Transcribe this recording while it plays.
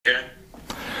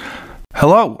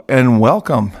Hello and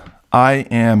welcome. I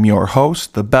am your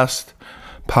host, the best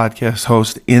podcast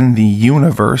host in the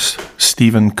universe,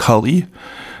 Stephen Cully.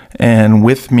 And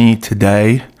with me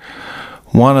today,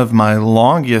 one of my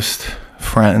longest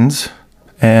friends.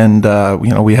 And,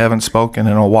 we haven't spoken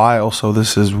in a while, so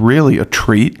this is really a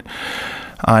treat.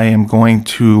 I am going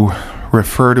to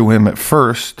refer to him at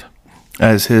first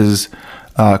as his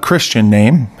Christian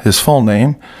name, his full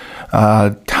name,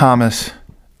 Thomas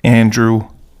Andrew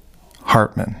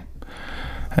Hartman.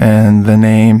 And the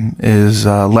name is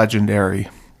legendary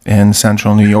in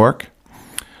Central New York.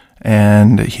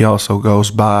 And he also goes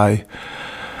by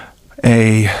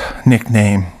a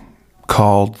nickname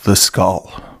called The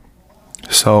Skull.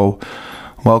 So,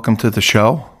 welcome to the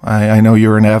show. I know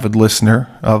you're an avid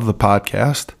listener of the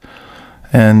podcast.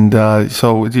 And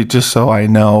so just so I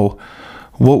know,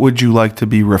 what would you like to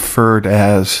be referred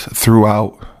as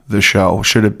throughout the show?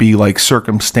 Should it be like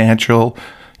circumstantial,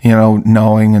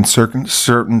 knowing in certain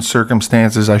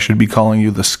circumstances I should be calling you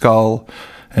the Skull,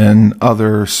 and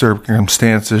other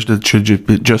circumstances that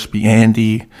should just be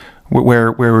Andy?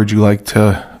 Where would you like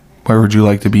to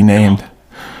be named?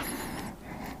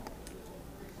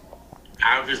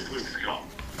 Obviously, Skull.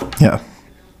 Yeah,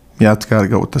 it's got to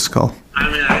go with the Skull. I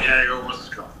gotta go with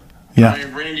Skull. Yeah.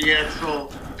 Randy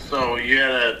Edsel, so you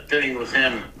had a thing with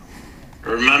him.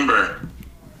 Remember,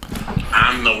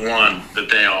 I'm the one that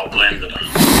they all blended on.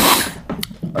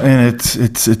 And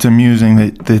it's amusing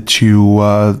that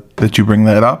you bring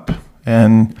that up.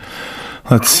 And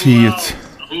let's see,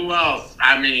 who else?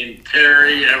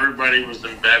 Terry. Everybody was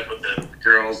in bed with the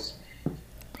girls,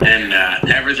 and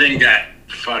everything got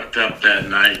fucked up that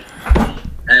night.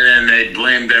 And then they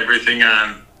blamed everything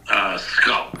on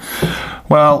Skull.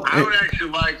 Well, I would actually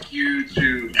like you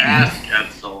to ask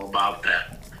Edsel about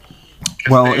that.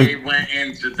 Well, they went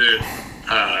into the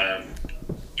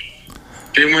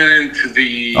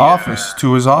office,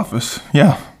 to his office,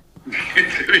 yeah.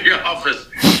 Into the office,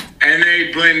 and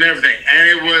they blamed everything. And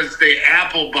it was the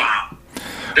apple bomb.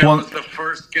 That was the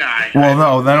first guy. Well,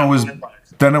 no, then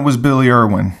it was Billy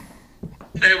Irwin.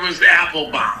 It was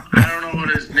Applebaum. I don't know what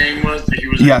his name was.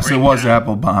 Yes, it was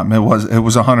Applebaum. It was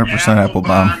 100%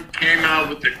 Applebaum. Came out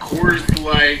with the Coors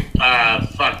Light,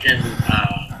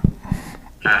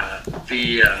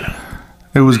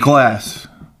 it was glass.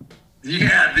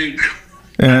 Yeah,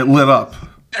 and it lit up.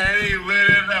 And he lit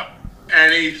it up,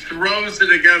 and he throws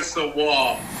it against the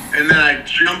wall, and then I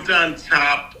jumped on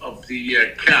top of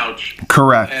the couch.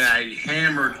 Correct. And I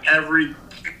hammered every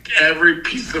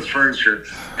piece of furniture,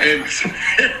 and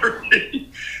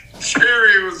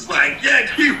Terry was like, "Yeah,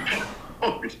 keep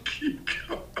going."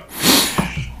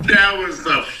 That was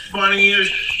the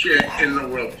funniest shit in the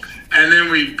world. And then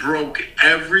we broke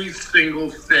every single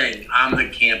thing on the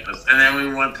campus, and then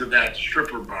we went to that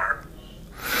stripper bar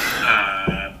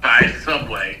by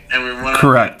Subway, and we went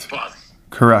on that bus.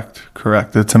 Correct.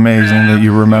 It's amazing that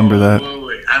you remember that.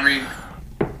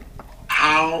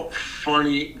 How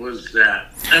funny was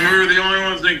that? And we were the only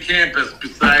ones on campus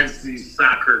besides these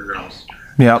soccer girls.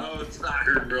 Yeah. The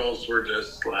soccer girls were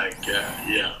just like,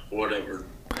 whatever.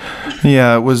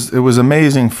 Yeah, it was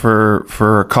amazing for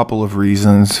a couple of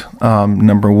reasons.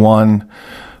 Number one,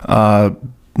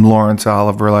 Lawrence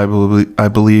Oliver, I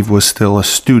believe, was still a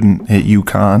student at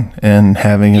UConn and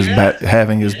having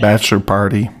his bachelor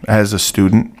party as a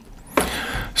student.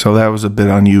 So that was a bit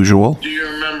unusual. Do you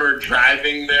remember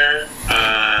driving there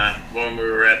when we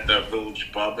were at the Village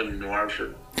Pub in New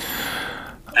Hampshire?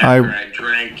 After I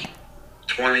drank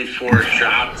 24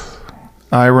 shots.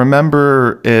 I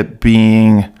remember it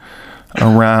being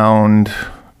around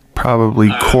probably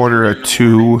quarter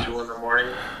to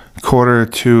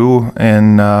two,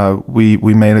 and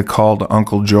we made a call to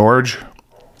Uncle George.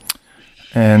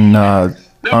 And Uncle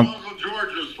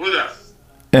George was with us.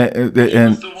 He was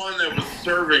the one that was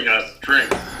serving us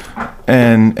drinks.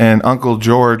 And Uncle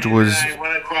George was. I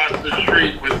went across the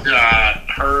street with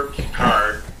Herb's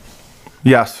card.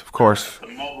 Yes, of course. The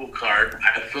mobile card.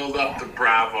 I filled up the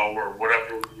Bravo or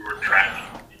whatever we were tracking.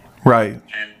 Right.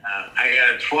 And I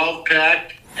got a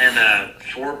 12-pack and a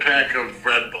 4-pack of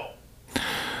Red Bull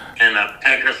and a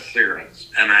pack of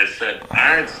cigarettes. And I said, "All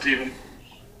right, Steven,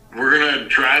 we're gonna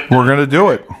drive. We're gonna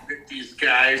do it. Pick these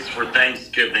guys for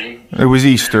Thanksgiving." It was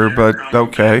Easter, but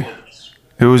okay.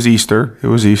 It was Easter,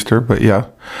 but yeah.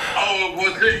 Oh,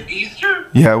 was it Easter?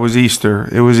 Yeah, it was Easter.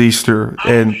 Oh,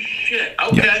 and shit.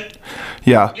 Okay.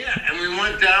 Yeah. Yeah, and we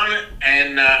went down it,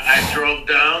 and I drove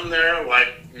down there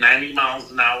like 90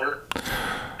 miles an hour.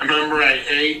 I remember I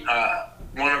ate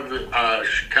one of the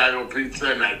Chicago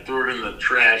pizza, and I threw it in the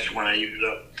trash when I ate it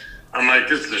up. I'm like,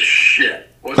 this is shit.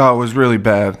 Oh, it was really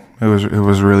bad. It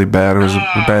was really bad. It was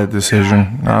a bad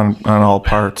decision on all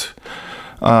parts.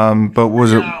 But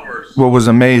what was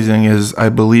amazing is I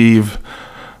believe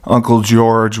Uncle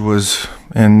George was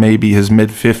in maybe his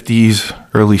mid-50s,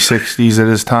 early 60s at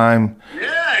his time.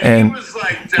 Yeah, and he was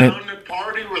like down to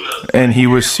party with us. And he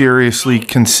was seriously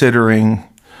considering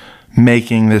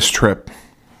making this trip.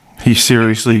 He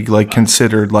seriously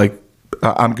considered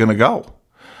I'm gonna go.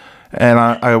 And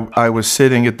I was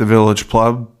sitting at the Village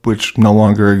Pub, which no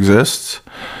longer exists.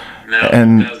 No,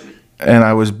 and it doesn't. and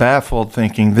I was baffled,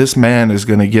 thinking this man is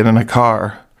going to get in a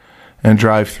car and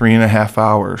drive 3.5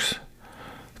 hours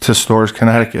to Storrs,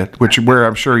 Connecticut, where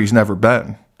I'm sure he's never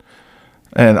been.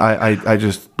 And I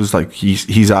just was like,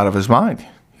 he's out of his mind.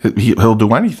 He'll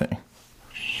do anything.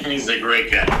 He's a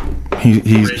great guy.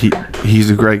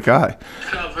 He's a great guy.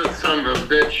 Toughest son of a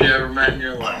bitch you ever met in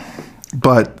your life.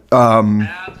 But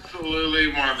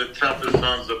absolutely one of the toughest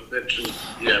sons of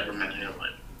bitches you ever met in your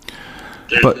life.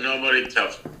 There's nobody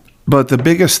tougher. But the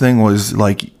biggest thing was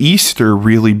Easter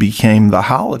really became the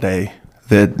holiday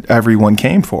that everyone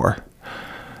came for.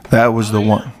 That was the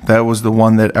one. That was the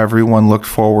one that everyone looked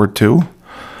forward to,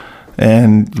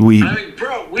 and I mean,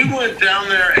 bro, we went down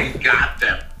there and got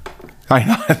them. I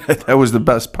know that was the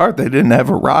best part. They didn't have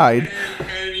a ride.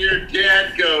 And your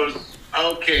dad goes,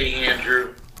 "Okay,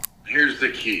 Andrew, here's the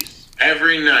keys."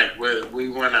 Every night we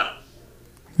went out.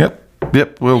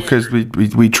 Yep. Well, because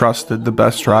we trusted the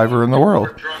best driver in the world.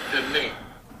 More drunk than me.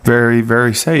 Very,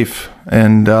 very safe.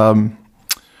 And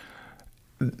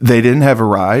they didn't have a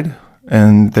ride,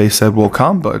 and they said, "We'll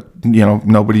come," but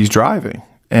nobody's driving.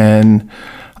 And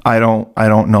I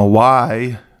don't know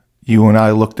why you and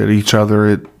I looked at each other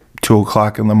at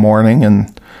 2:00 in the morning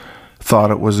and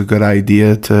thought it was a good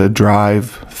idea to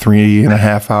drive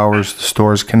 3.5 hours to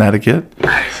Storrs, Connecticut.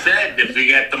 I said, if you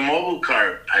get the mobile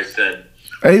cart, I said.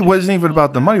 It wasn't even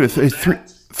about the money. It's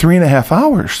 3.5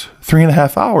 hours.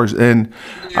 3.5 hours. And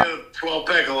 12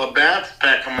 pack of Labatt's,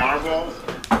 pack of Marbles,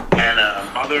 and a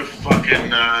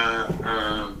motherfucking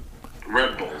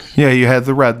Red Bulls. Yeah, you had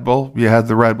the Red Bull.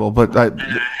 But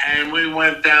and we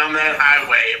went down that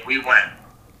highway, and we went.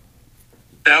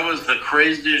 That was the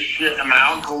craziest shit. And my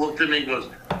uncle looked at me and goes,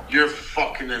 "You're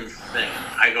fucking insane."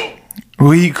 I go,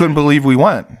 well, he couldn't believe we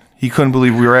went. He couldn't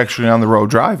believe we were actually on the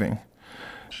road driving.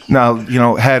 Now,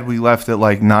 had we left at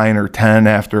 9 or 10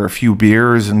 after a few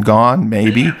beers and gone,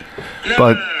 maybe. No,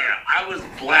 but no. I was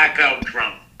blackout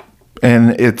drunk.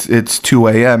 And it's 2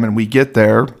 a.m. and we get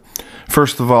there.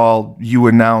 First of all, you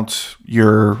announce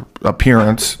your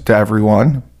appearance to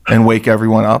everyone and wake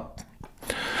everyone up.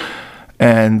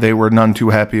 And they were none too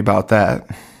happy about that.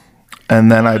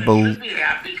 And then I believe. Be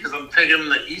happy because I'm taking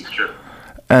them to Easter.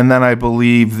 And then I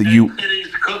believe that you.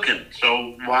 He's cooking,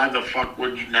 so why the fuck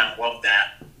would you not love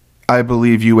that? I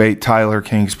believe you ate Tyler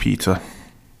King's pizza.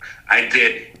 I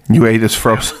did. You ate his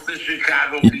frozen. That was the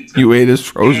Chicago pizza. You ate his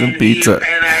frozen pizza. And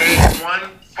I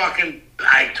ate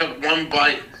I took one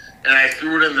bite and I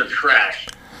threw it in the trash.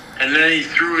 And then he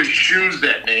threw his shoes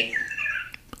at me.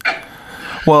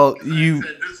 Well, I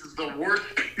said, "This is the worst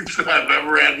pizza I've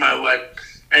ever had in my life."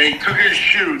 And he took his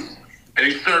shoes and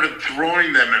he started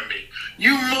throwing them at me.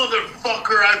 "You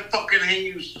motherfucker, I fucking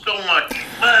hate you so much."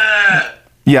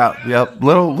 Yeah.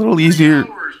 Little easier.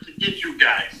 To get you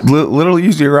guys. Little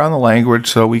easier on the language,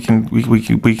 so we can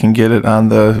get it on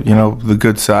the the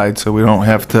good side, so we don't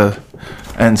have to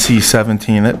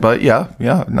NC-17 it. But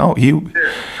no, he.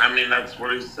 I mean, that's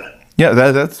what he said. Yeah,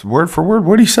 that's word for word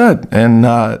what he said, and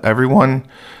everyone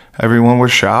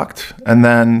was shocked. And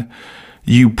then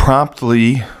you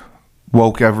promptly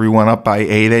woke everyone up by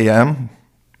 8 a.m.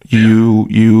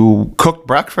 You cooked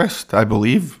breakfast, I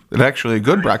believe. Actually, a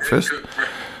good breakfast.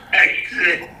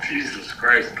 Jesus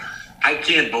Christ. I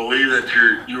can't believe that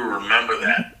you remember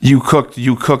that. You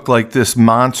cooked this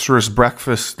monstrous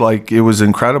breakfast, it was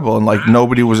incredible, and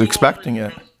nobody was expecting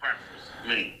it.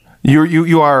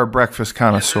 You are a breakfast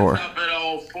connoisseur.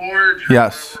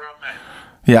 Yes.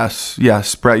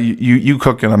 Yes. Brett, you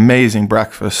cook an amazing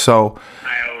breakfast. So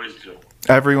I always do.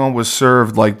 Everyone was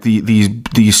served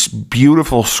these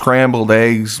beautiful scrambled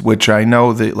eggs, which I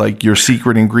know that your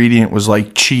secret ingredient was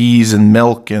cheese and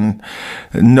milk, and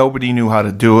nobody knew how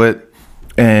to do it.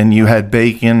 And you had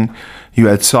bacon, you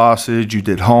had sausage, you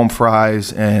did home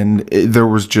fries, and there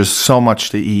was just so much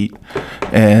to eat.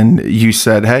 And you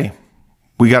said, "Hey,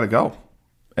 we got to go,"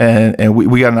 and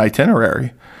we got an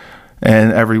itinerary,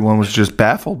 and everyone was just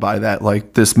baffled by that.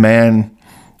 This man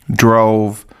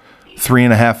drove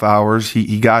 3.5 hours.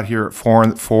 He got here at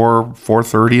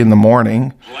 4:30 in the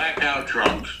morning. Blackout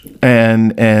drunk.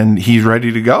 And he's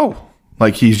ready to go.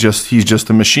 Like he's just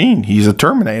a machine. He's a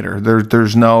Terminator.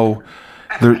 There's no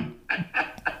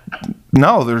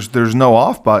no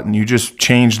off button. You just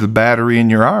change the battery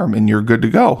in your arm and you're good to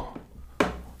go.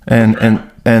 And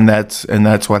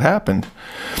that's what happened.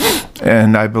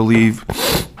 And I believe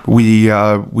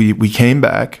we came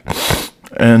back,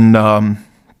 and now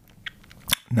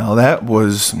that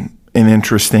was an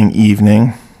interesting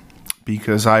evening,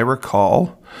 because I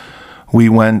recall we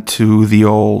went to the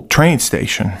old train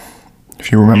station.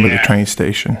 If you remember the train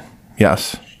station,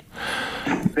 yes.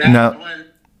 That's when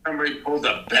somebody pulled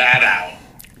a bat out.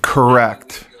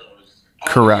 Correct.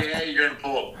 Correct. Yeah, you're gonna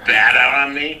pull a bat out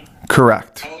on me?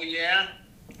 Correct. Oh yeah,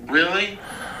 really?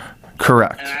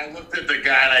 Correct. And I looked at the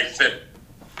guy and I said,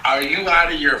 "Are you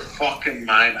out of your fucking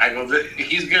mind?" I go,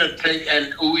 "He's gonna take,"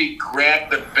 and Uwe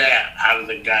grabbed the bat out of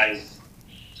the guy's.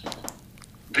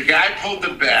 The guy pulled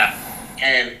the bat,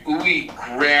 and Uwe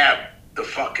grabbed the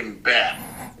fucking bat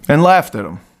and laughed at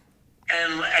him.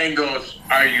 And goes,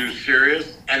 "Are you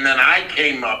serious?" And then I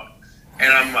came up,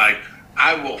 and I'm like,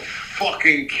 "I will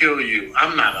fucking kill you."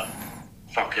 I'm not a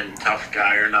fucking tough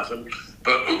guy or nothing,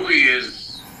 but Uwe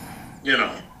is,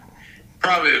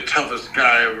 probably the toughest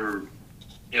guy ever.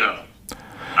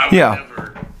 I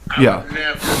would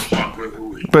never fuck with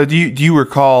Uwe. But do you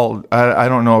recall? I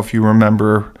don't know if you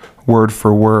remember word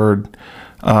for word.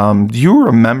 Do you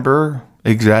remember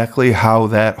exactly how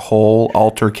that whole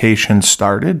altercation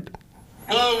started?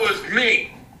 Well, it was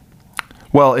me.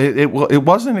 Well, it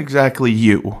wasn't exactly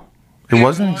you. It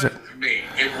wasn't me.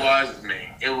 It was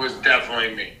me. It was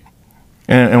definitely me.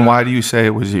 And why do you say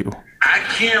it was you? I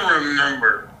can't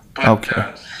remember. But okay.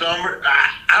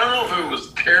 I don't know if it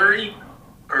was Terry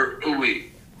or Uwe.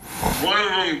 One of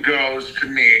them goes to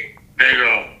me. They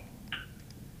go,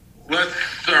 "Let's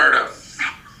start a."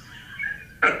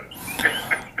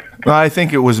 Well, I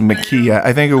think it was McKee.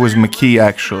 I think it was McKee,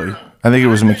 actually. I think it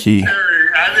was McKee.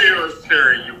 I think it was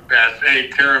Terry, you bastard. Hey,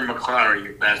 Terry McClary,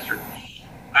 you bastard.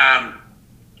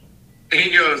 He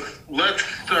goes, "Let's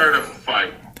start a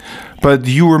fight." But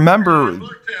do you remember? I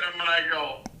looked at him and I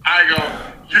go,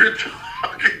 "You're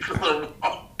talking to the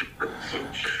wrong person."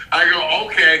 I go,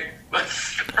 "Okay, let's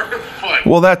start a fight."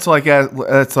 Well, that's like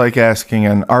asking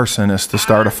an arsonist to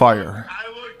start a fire. I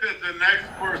looked at the next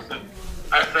person.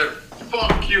 I said,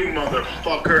 "Fuck you,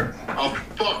 motherfucker. I'll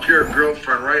fuck your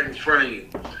girlfriend right in front of you."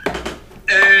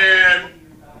 And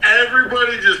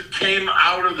everybody just came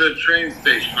out of the train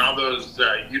station. All those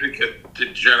Utica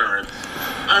degenerates.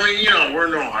 I mean, we're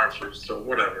no Hartford, so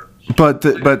whatever. But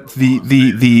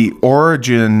the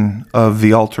origin of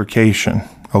the altercation,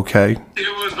 okay?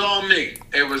 It was all me.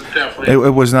 It was definitely.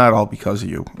 It was not all because of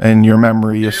you, and your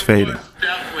memory is fading. It was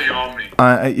definitely all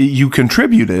me. You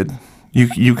contributed.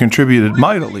 You contributed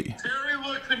mightily. Terry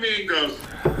looks at me and goes,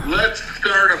 "Let's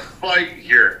start a fight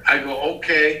here." I go,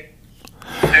 "Okay."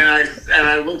 And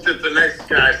I looked at the next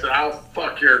guy. I said, "I'll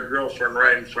fuck your girlfriend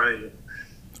right in front of you."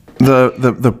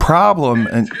 The problem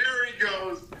and Terry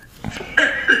goes,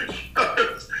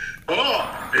 "Oh,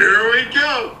 here we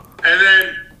go." And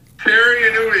then Terry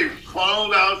and Uwe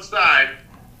followed outside,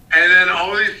 and then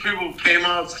all these people came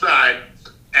outside,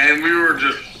 and we were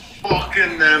just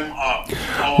fucking them up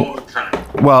all the time.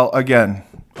 Well, again,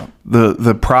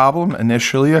 the problem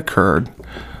initially occurred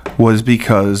was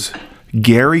because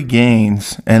Gary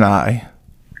Gaines and I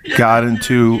got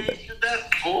into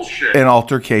an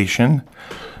altercation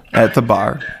at the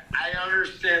bar. I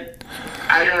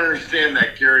understand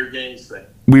that Gary Gaines thing.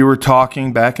 We were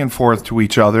talking back and forth to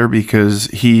each other because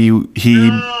he. No,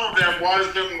 that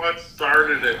wasn't what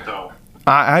started it, though.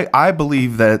 I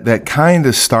believe that kind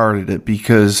of started it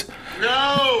because.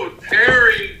 No,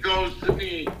 Terry goes to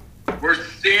me. We're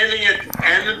standing at the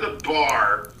end of the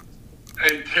bar,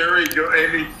 and Terry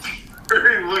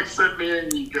looks at me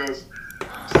and he goes,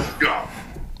 "Go.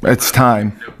 It's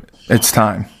time. It's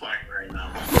time." Fight right now.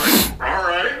 Like, all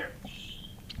right.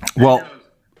 Well.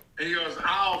 He goes,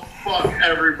 "I'll fuck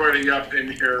everybody up in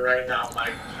here right now." I'm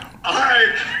like, "All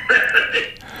right."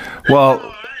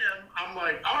 Well. I'm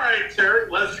like, "All right, Terry,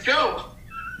 let's go."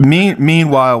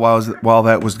 Meanwhile, while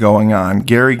that was going on,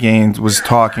 Gary Gaines was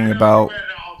talking about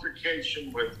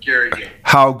with Gary Gaines.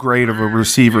 How great of a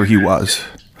receiver he was.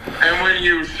 And when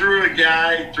you threw a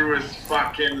guy through his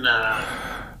fucking...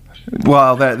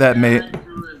 well, that may...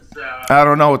 I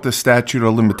don't know what the statute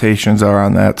of limitations are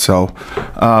on that, so...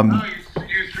 no,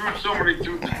 you threw somebody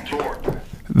through the door.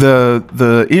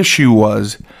 The issue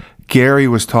was Gary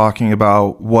was talking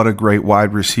about what a great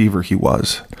wide receiver he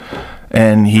was.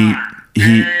 And he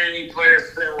played at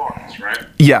St. Lawrence, right?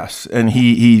 Yes, and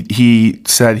he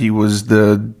said he was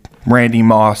the Randy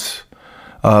Moss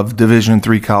of Division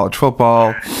III college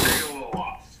football. Take a little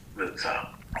off, but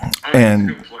and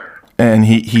Good player. and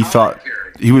he thought like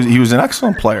Gary. he was an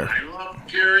excellent player. I love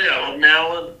Gary. I love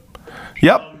Malin.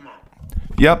 Yep.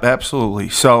 Yep, absolutely.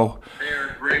 So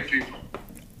They're great people.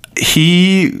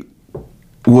 he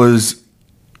was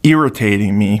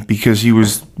irritating me because he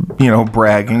was,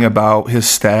 bragging about his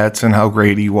stats and how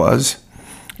great he was.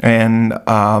 And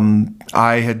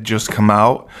I had just come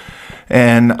out,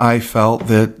 and I felt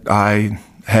that I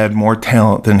had more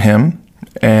talent than him,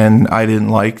 and I didn't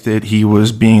like that he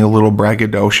was being a little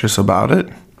braggadocious about it.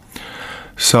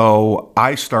 So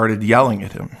I started yelling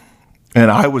at him, and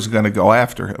I was going to go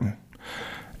after him.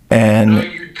 And No,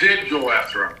 you did go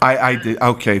after him. I did.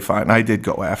 Okay, fine. I did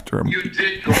go after him. You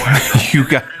did go after him. You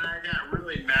got, And I got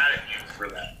really mad at you for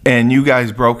that. and you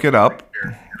guys broke it up.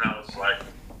 And I was like,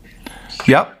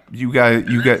 Yep. You guys.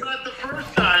 that's not the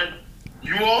first time.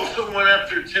 You also went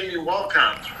after Timmy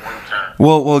Wilcox one time.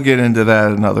 We'll get into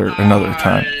that another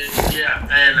time. Yeah,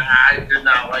 and I did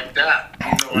not like that.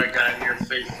 I got in your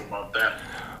face about that.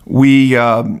 We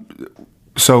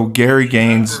so Gary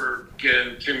Gaines. Never get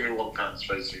in Timmy Wilcox's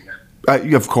face again.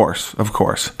 Of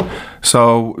course.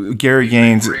 So Gary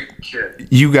Gaines. Great kid.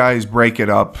 You guys break it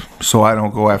up so I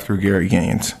don't go after Gary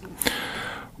Gaines.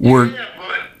 Yeah,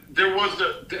 but there was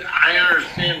I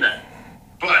understand that.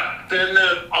 But then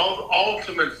the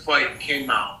ultimate fight came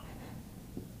out.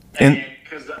 And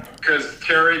because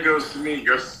Terry goes to me, he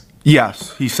goes,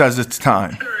 Yes, he says it's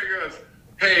time. Terry goes,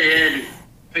 hey, Andy.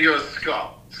 He goes,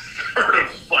 Scott, start a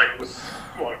fight with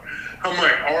someone. I'm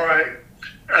like, all right.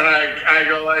 And I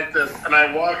go like this. And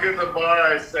I walk in the bar.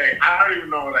 I say, I don't even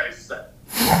know what I said.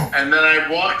 And then I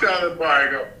walk down the bar.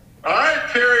 I go, all right,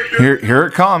 Terry. Here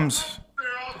it comes. They're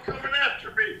all coming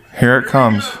after me. Here it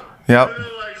comes. Yep. And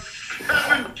then like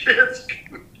 7 kids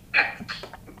coming after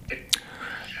me.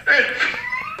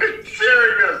 And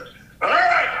Terry goes, all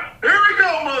right, here we go,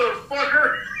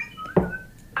 motherfucker.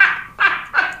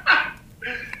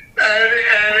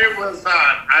 And it was on.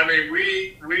 I mean,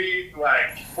 we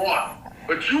like fought,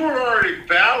 but you were already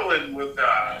battling with.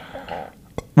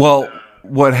 Well,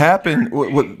 what happened?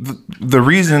 What the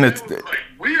reason it's It was like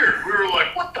weird. We were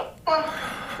like, what the fuck?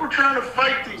 We're trying to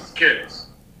fight these kids.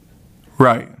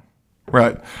 right.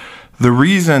 The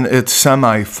reason it's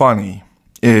semi funny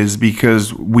is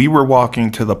because we were walking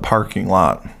to the parking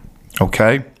lot,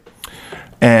 okay,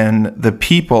 and the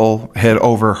people had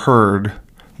overheard.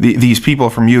 These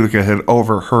people from Utica had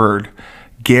overheard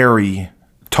Gary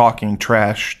talking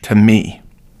trash to me.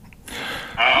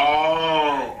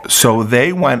 Oh. So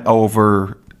they went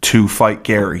over to fight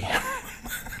Gary.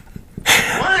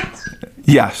 What?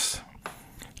 Yes.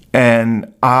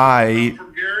 And I...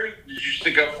 For Gary? Did you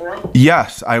stick up for him?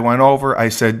 Yes, I went over. I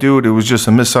said, dude, it was just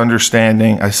a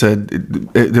misunderstanding. I said,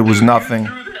 it was nothing. You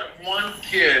threw that one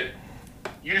kid,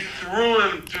 you threw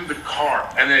him through the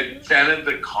car, and it dented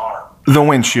the car. The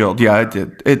windshield, yeah,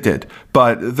 it did.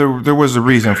 But there was a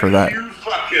reason for that.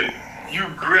 You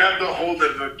grabbed a hold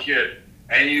of the kid,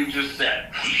 and you just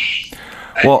said...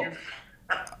 Well,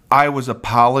 I was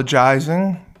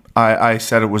apologizing. I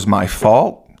said it was my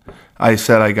fault. I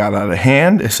said I got out of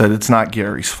hand. I said it's not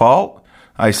Gary's fault.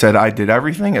 I said I did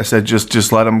everything. I said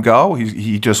just let him go.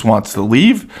 He just wants to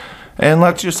leave, and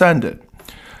let's just end it.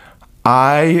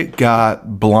 I got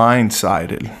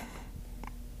blindsided.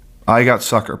 I got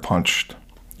sucker punched.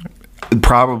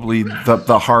 Probably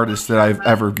the hardest that I've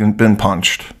ever been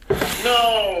punched.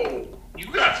 No,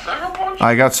 you got sucker punched?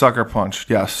 I got sucker punched,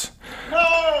 yes. No.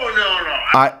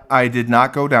 I did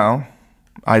not go down.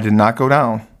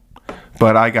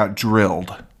 But I got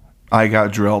drilled. I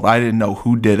didn't know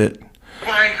who did it.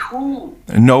 By who?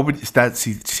 Nobody.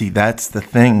 See, that's the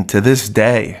thing. To this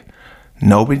day,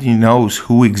 nobody knows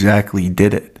who exactly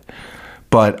did it.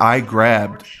 But I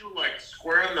grabbed... Weren't you, like,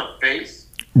 square in the face?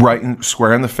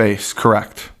 Square in the face,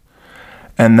 correct.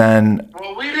 And then...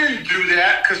 Well, we didn't do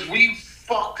that because we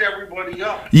fucked everybody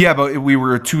up. Yeah, but we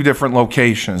were at 2 different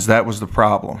locations. That was the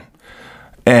problem.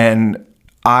 And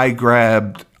I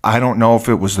grabbed... I don't know if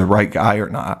it was the right guy or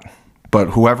not, but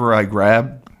whoever I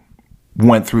grabbed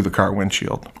went through the car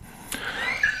windshield.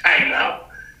 I know.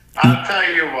 I'll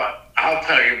tell you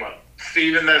what.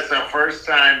 Steven, that's the first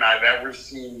time I've ever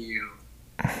seen you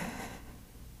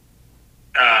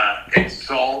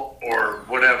insult or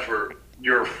whatever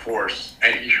your force,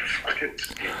 and you fucking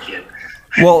take it.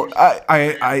 Well,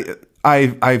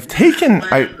 I've taken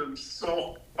them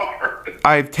so hard.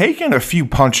 I've taken a few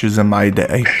punches in my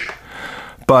day,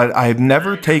 but I've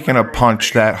never taken a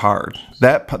punch that hard.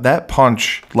 That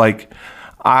punch, like,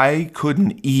 I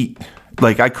couldn't eat,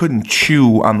 like, I couldn't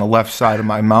chew on the left side of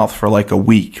my mouth for like a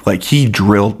week. Like, he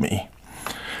drilled me,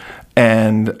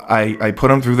 and I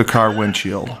put him through the car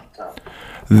windshield.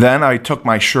 Then I took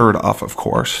my shirt off, of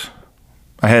course.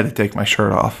 I had to take my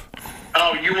shirt off.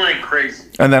 Oh, you went crazy.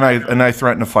 And then I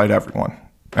threatened to fight everyone.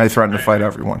 And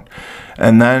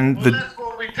then that's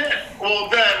what we did. Well,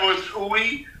 that was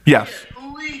Uwe. Yes. Yeah,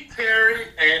 Uwe, Terry,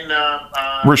 and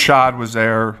Rashad was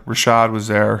there.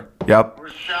 Yep.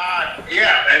 Rashad.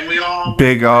 Yeah, and we all.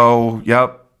 Big O.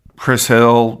 Yep. Chris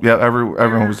Hill. Yep.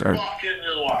 Everyone was there.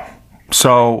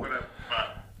 So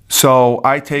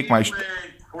I take my.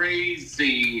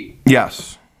 Crazy.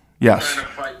 Yes. Trying to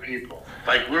fight people.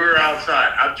 Like we were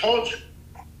outside. I told you.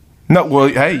 No, well,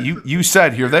 hey, you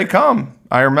said, here they come.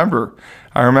 I remember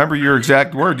your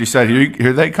exact words. You said,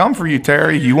 here they come for you,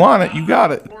 Terry. You want it. You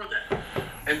got it.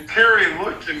 And Terry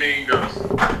looked at me and goes.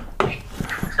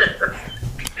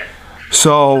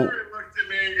 So. Terry looked at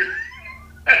me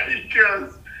and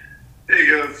he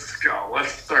goes, Skull,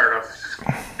 let's start off.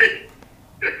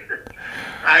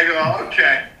 I go,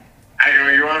 okay. I go,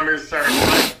 you want me to start a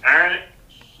fight? All right.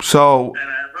 So. And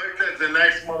I looked at the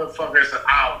next motherfucker and said,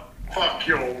 ow. Fuck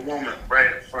your woman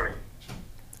right in front of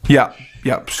you.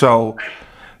 Yeah. So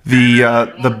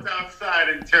I walked outside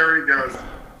and Terry goes,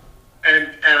 and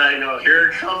I go, here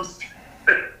it comes.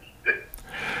 And,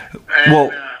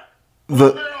 they're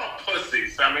all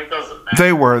pussies. I mean, it doesn't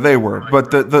matter. They were.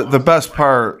 But the best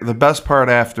part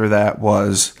after that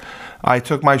was I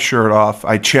took my shirt off.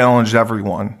 I challenged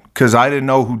everyone because I didn't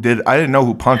know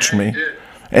who punched me,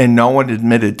 and no one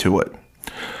admitted to it.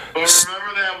 But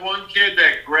remember that one kid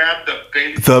that grabbed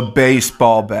the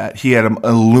baseball bat? He had an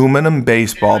aluminum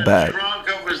baseball bat. In the trunk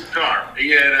of his car, he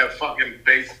had a fucking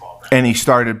baseball bat. And he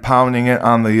started pounding it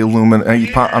on the aluminum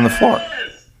on the floor.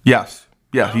 Yes.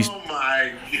 Yeah. Oh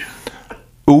my God.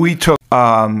 Uwe took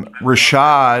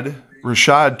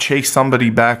Rashad chased somebody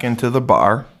back into the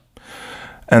bar.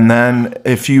 And then,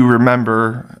 if you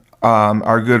remember,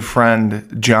 our good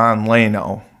friend John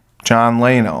Leno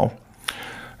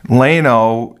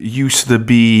used to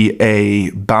be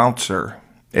a bouncer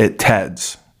at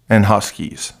Ted's and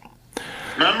Huskies.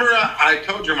 Remember, I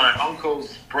told you my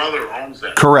uncle's brother owns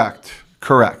that. Correct.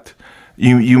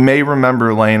 You may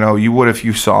remember Leno. You would if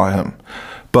you saw him.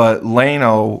 But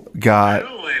Leno got. I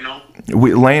know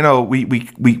Leno.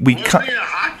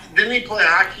 Didn't he play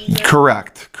hockey?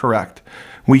 Correct.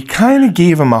 We kind of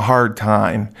gave him a hard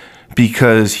time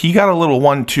because he got a little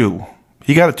 1-2.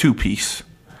 He got a two-piece.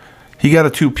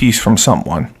 From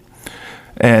someone,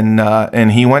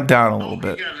 and he went down a little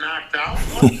bit. He got knocked out.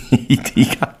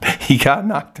 he got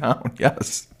knocked down.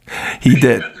 Yes, he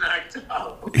did. Got knocked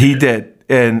out. He did,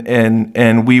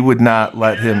 and we would not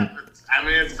let him. I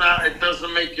mean, it's not. It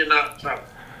doesn't make you not tough.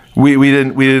 We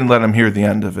didn't let him hear the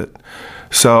end of it.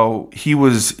 So he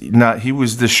was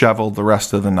disheveled the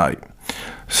rest of the night.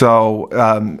 So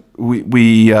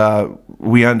we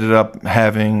ended up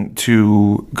having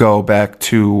to go back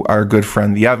to our good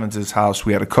friend the Evans' house.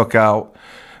 We had a cookout.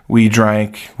 We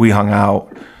drank. We hung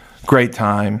out. Great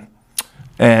time.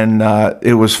 And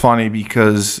it was funny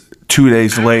because 2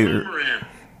 days later.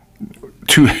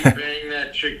 He banged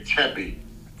that chick Tibby.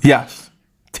 Yes,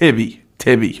 Tibby,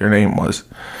 her name was.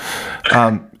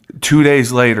 2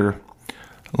 days later,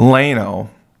 Leno's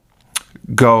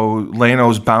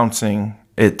bouncing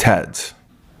at Ted's.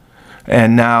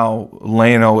 And now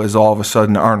Leno is all of a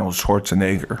sudden Arnold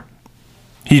Schwarzenegger.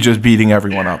 He's just beating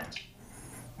everyone up.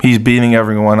 He's beating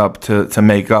everyone up to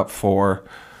make up for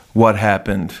what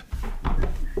happened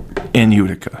in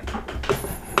Utica.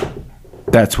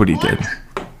 That's what he did.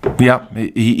 Yep,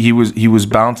 he was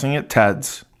bouncing at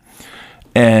Ted's,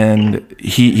 and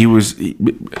he was,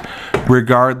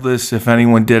 regardless if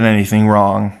anyone did anything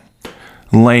wrong,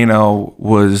 Leno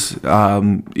was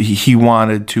he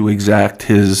wanted to exact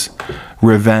his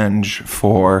revenge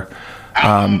for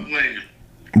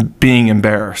being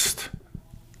embarrassed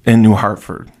in New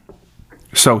Hartford.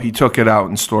 So he took it out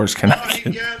in Stores,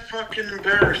 Connecticut. He got fucking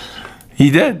embarrassed. He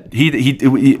did.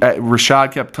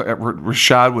 Rashad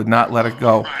would not let it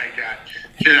go. Oh my God.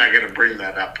 You're not gonna bring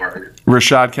that up, are you?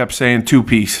 Rashad kept saying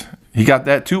 2-piece. He got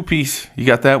that 2-piece. He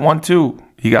got that 1-2.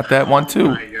 He got that 1-2.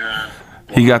 Oh my God.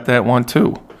 He got that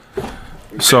 1-2.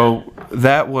 So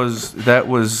that was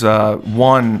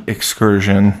one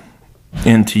excursion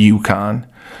into Yukon.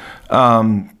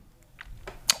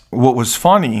 What was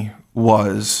funny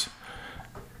was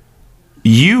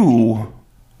you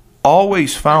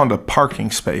always found a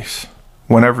parking space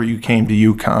whenever you came to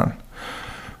Yukon.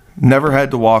 Never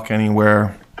had to walk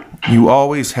anywhere. You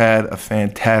always had a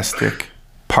fantastic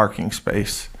parking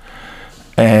space.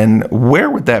 And where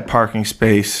would that parking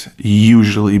space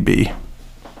usually be?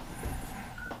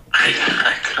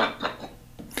 I don't know.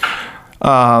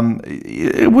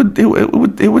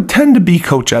 It would tend to be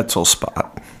Coach Etzel's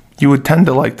spot. you would tend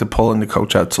to like to pull into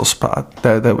Coach Etzel's spot.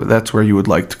 That's where you would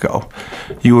like to go.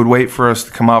 You would wait for us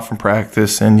to come out from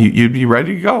practice, and you'd be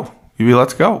ready to go. You'd be,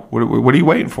 let's go. What are you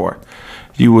waiting for?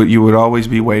 You would always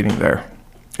be waiting there,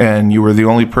 and you were the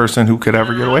only person who could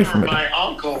ever get away from it. My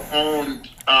uncle owned.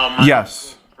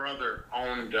 Yes. Brother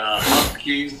owned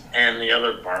Huskies and the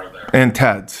other bar there. And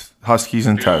Ted's. Huskies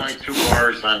and Ted's. Only 2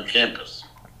 bars on campus.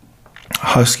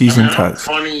 Huskies and Ted's.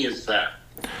 How funny is that?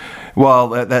 Well,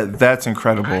 that's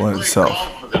incredible in itself.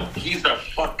 Golf with him. He's a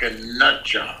fucking nut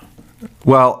job.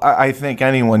 Well, I think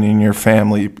anyone in your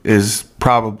family is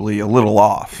probably a little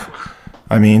off.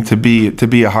 I mean, to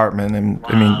be a Hartman, and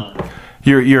I mean,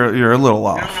 you're a little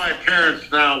off. My parents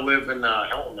now live in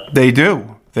Helena. They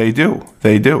do. They're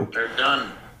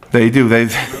done. They do. They're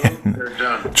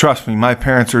done. Trust me, my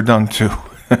parents are done too.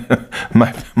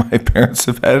 my parents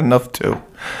have had enough too.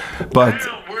 But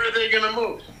where are they gonna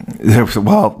move?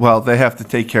 Well, they have to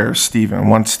take care of Steven.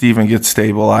 Once Steven gets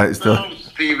stabilized.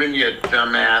 Steven, you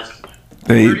dumbass.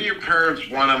 Where do your parents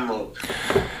want to move?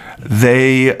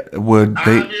 They would.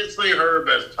 Obviously, Herb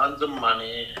has tons of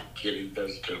money, and Kitty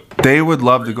does too. They would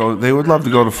love to go. They would love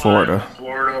to go to Florida.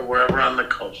 Florida, wherever on the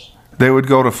coast. They would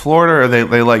go to Florida, or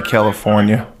they like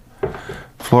California.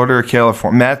 Florida or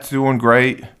California. Matt's doing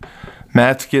great.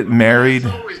 Matt's getting married.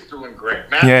 He's always doing great.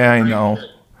 Yeah, I know.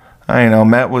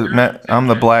 Matt. I'm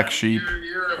the black sheep.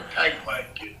 You're a peg leg,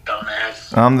 you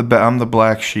dumbass. I'm the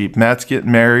black sheep. Matt's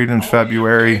getting married in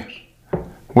February.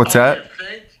 What's that?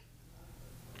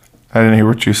 I didn't hear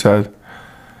what you said.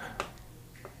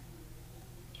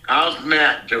 How's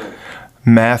Matt doing?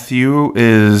 Matthew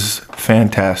is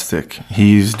fantastic.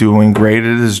 He's doing great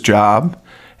at his job,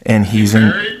 and he's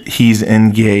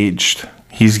engaged.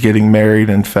 He's getting married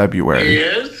in February. He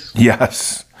is?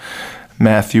 Yes.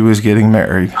 Matthew is getting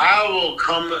married. I will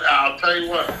come. I'll tell you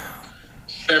what.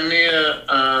 Send me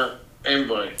a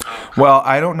invite. Well,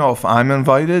 I don't know if I'm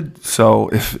invited, so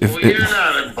if you're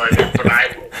not invited, but I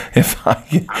will.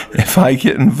 If I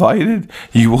get invited,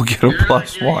 you will get a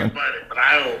 +1. Invited, but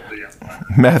I will be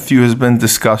invited. Matthew has been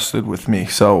disgusted with me,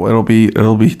 so it'll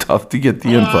be tough to get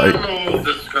the invite. I'm a little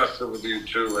disgusted with you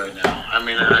too right now. I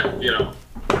mean,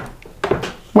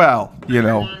 Well, You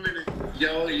want me to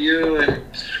yell at you and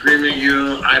scream at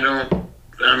you? I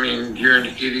mean, you're an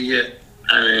idiot.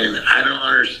 I mean, I don't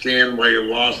understand why you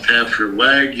lost half your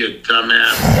leg, you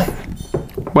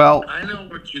dumbass. Well, I know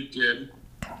what you did.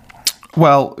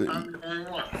 Well, I'm the only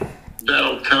one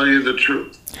that'll tell you the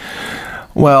truth.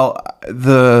 Well,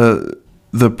 the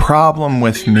problem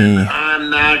with me. I'm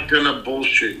not gonna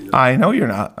bullshit you. I know you're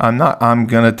not. I'm not. I'm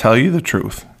gonna tell you the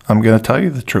truth. I'm gonna tell you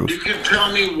the truth. You can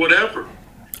tell me whatever.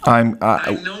 I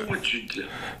know what you did.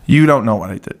 You don't know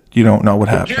what I did. You don't know what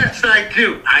happened. Yes, I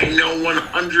do. I know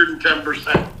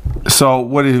 110%. So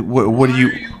what do you? Why are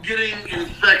you getting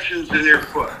infections in your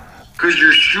foot? Because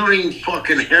you're shooting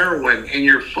fucking heroin in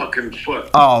your fucking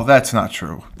foot. Oh, that's not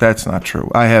true. That's not true.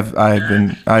 I've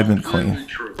been clean.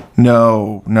 True.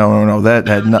 No. That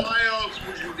had not. Why else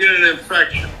would you get an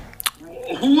infection?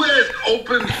 Who has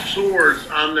open sores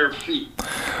on their feet?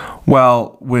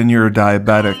 Well, when you're a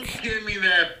diabetic. Don't give me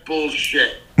that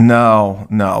bullshit. No.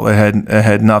 It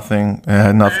had nothing. It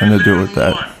had nothing to do with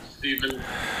that. What, Steven?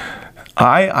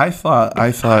 I thought.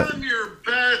 I'm your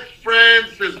best friend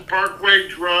since Parkway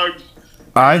Drugs.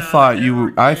 I thought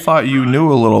you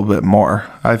knew a little bit more.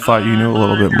 I thought you knew a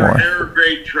little bit more. You're a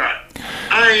great try.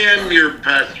 I am your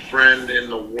best friend in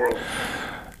the world.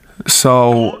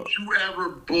 So don't you ever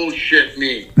bullshit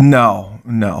me. No.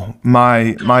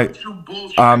 My don't you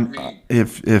bullshit me.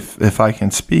 If I can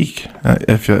speak,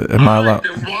 am I allowed?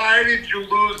 Then why did you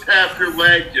lose half your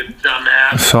leg, you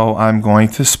dumbass? So I'm going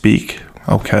to speak,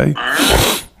 okay? All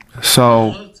right.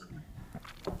 So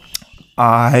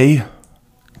I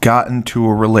got into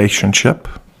a relationship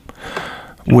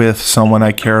with someone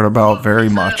I cared about very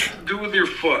much. What does that have to do with your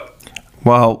foot?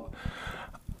 Well,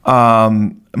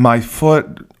 my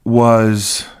foot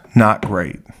was not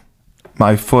great.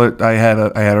 My foot, I had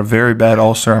a very bad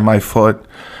ulcer on my foot.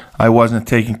 I wasn't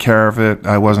taking care of it.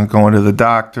 I wasn't going to the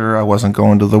doctor. I wasn't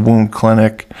going to the wound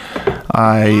clinic.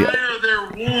 Why are there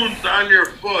wounds on your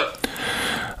foot?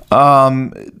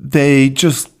 They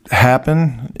just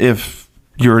happen if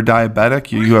you're a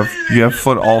diabetic. You have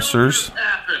foot ulcers.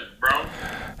 Happen, bro.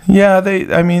 Yeah,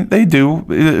 they do.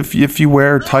 If you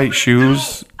wear tight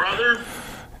shoes. Brother.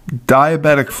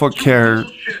 Diabetic foot care.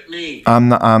 Me. I'm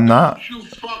not. Don't you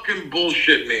fucking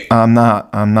bullshit me. I'm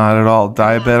not at all.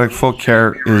 Diabetic foot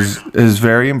care is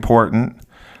very important.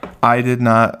 I did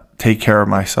not take care of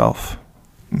myself.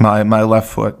 My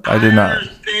left foot. I did not. I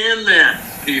understand that,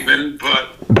 Stephen,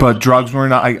 but But drugs were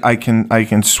not. I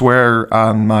can swear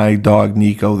on my dog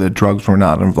Nico that drugs were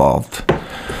not involved.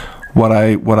 What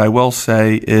I will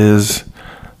say is,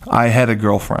 I had a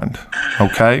girlfriend,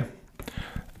 okay,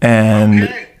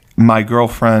 and my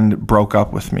girlfriend broke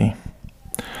up with me.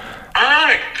 All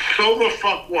right, so the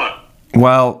fuck what?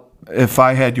 Well, if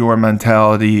I had your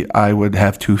mentality, I would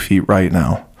have 2 feet right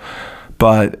now.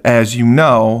 But as you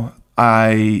know,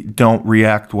 I don't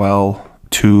react well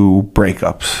to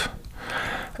breakups.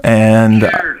 And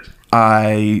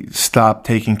I stopped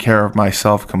taking care of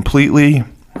myself completely.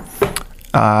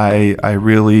 I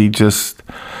really just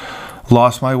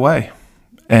lost my way.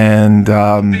 And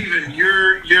Steven,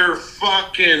 you're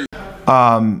fucking.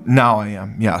 now I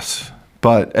am, yes.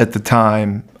 But at the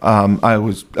time, I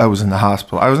was in the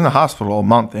hospital. I was in the hospital a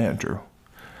month, Andrew.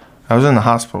 I was in the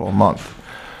hospital a month.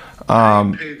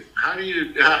 How do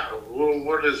you?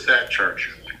 What does that charge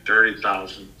you? Like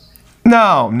 30,000?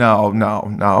 No.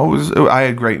 I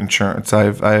had great insurance. I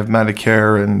have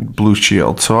Medicare and Blue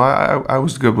Shield, so I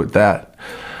was good with that.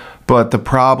 But the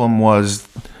problem was,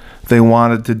 they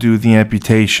wanted to do the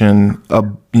amputation,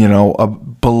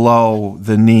 below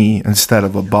the knee instead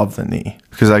of above the knee,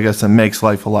 because I guess it makes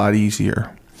life a lot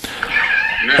easier.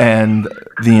 And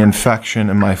the infection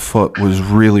in my foot was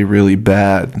really, really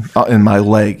bad. In my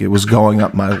leg, it was going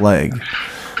up my leg.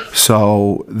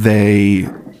 So they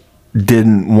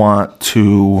didn't want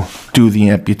to do the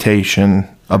amputation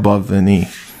above the knee.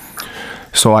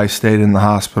 So I stayed in the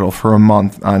hospital for a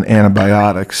month on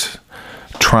antibiotics,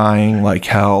 trying like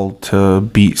hell to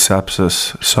beat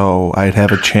sepsis so I'd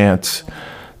have a chance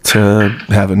to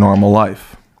have a normal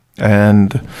life.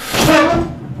 And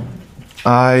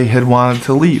I had wanted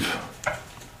to leave.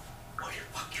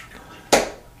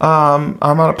 I'm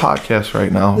on a podcast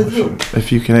right now.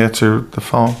 If you can answer the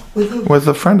phone. With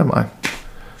a friend of mine.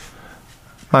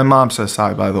 My mom says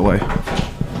hi, by the way.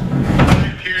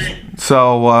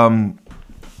 So I'm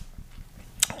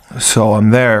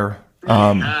there.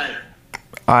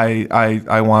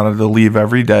 I wanted to leave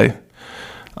every day.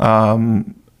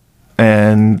 And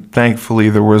thankfully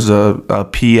there was a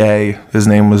PA, his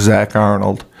name was Zach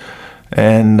Arnold,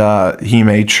 and he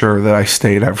made sure that I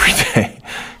stayed every day.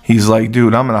 He's like,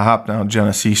 dude, I'm going to hop down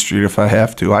Genesee Street if I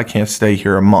have to. I can't stay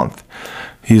here a month.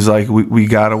 He's like, we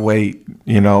got to wait,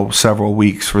 several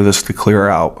weeks for this to clear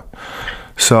out.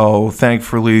 So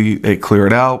thankfully it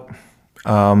cleared out.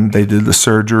 They did the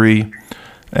surgery,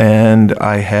 and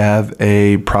I have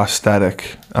a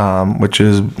prosthetic, which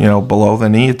is, below the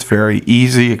knee. It's very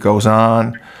easy. It goes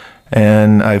on,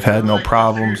 and I've had no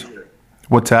problems.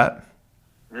 What's that?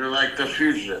 You're like the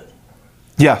fugitive.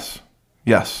 Yes.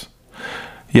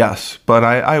 But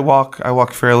I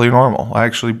walk fairly normal. I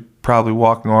actually probably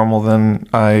walk normal than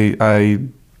I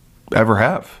ever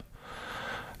have.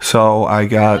 So I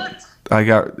do.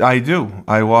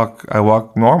 I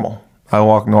walk normal. I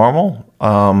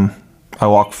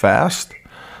walk fast.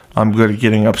 I'm good at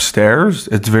getting upstairs.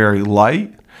 It's very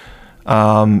light.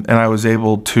 And I was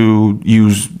able to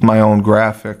use my own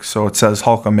graphics, so it says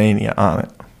Hulkamania on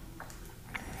it,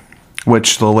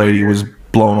 which the lady was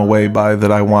blown away by,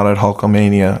 that I wanted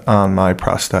Hulkamania on my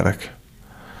prosthetic.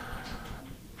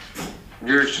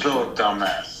 You're still a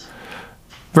dumbass.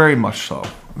 Very much so.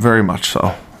 It's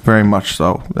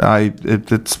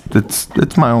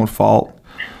my own fault.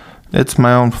 It's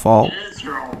my own fault. It is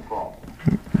your own fault.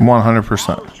 100%.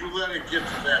 How did you let it get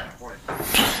to that point?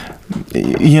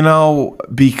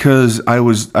 Because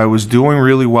I was doing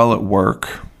really well at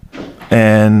work,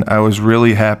 and I was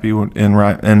really happy in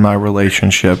my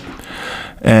relationship,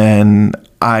 and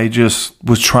I just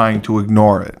was trying to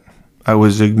ignore it. I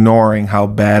was ignoring how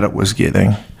bad it was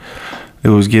getting. It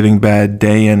was getting bad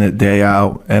day in and day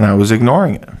out, and I was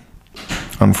ignoring it,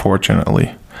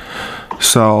 unfortunately.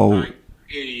 So,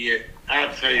 Idiot.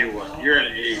 I'll tell you what, you're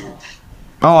an idiot.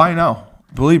 Oh, I know.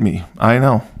 Believe me, I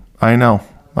know. I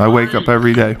wake up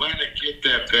every day. Let it get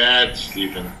that bad,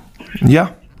 Stephen.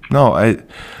 Yeah. No, I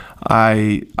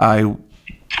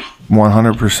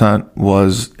 100%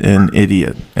 was an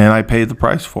idiot, and I paid the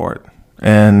price for it.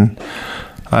 And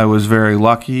I was very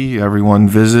lucky. Everyone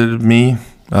visited me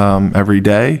every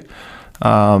day.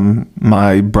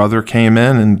 My brother came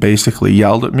in and basically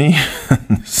yelled at me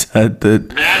and said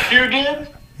that... Matthew did?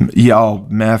 Yeah,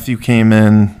 Matthew came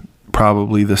in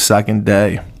probably the second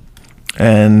day.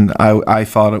 And I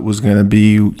thought it was going to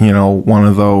be, one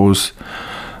of those,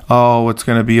 oh, it's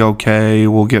going to be okay.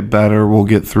 We'll get better. We'll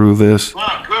get through this.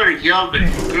 Wow, good. He yelled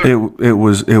at you. It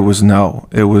was no.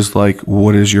 It was like,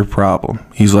 what is your problem?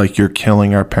 He's like, you're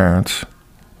killing our parents.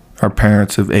 Our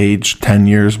parents have aged 10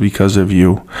 years because of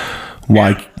you.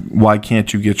 Why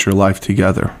can't you get your life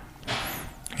together?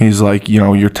 He's like,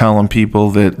 you're telling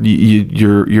people that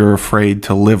you're afraid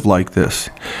to live like this.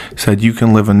 He said, you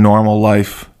can live a normal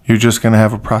life. You're just going to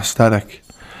have a prosthetic.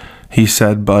 He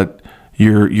said, but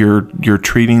you're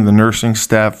treating the nursing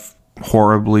staff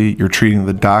horribly. You're treating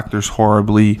the doctors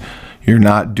horribly. You're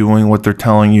not doing what they're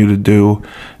telling you to do,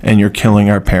 and you're killing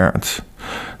our parents.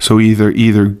 So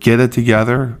either get it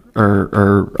together,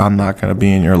 or I'm not going to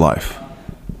be in your life.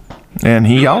 And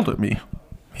he yelled at me.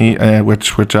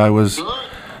 Which I was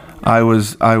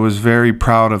very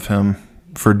proud of him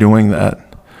for doing that.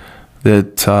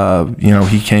 That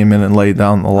he came in and laid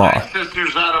down the law. My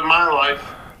sister's out of my life.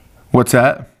 What's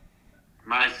that?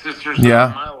 My sister's out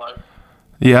of my life.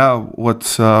 Yeah.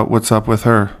 What's up with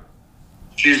her?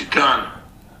 She's done.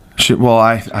 She's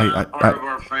not part of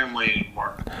our family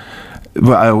anymore.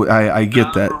 But I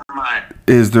get that.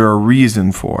 Is there a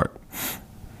reason for it?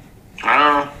 I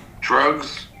don't know.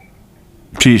 Drugs.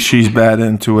 She's bad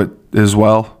into it as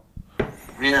well.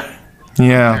 Yeah.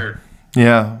 Yeah.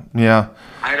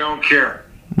 I don't care.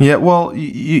 Yeah. Well,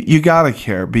 you gotta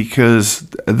care, because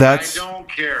that's. I don't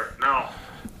care. No.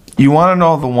 You want to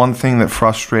know the one thing that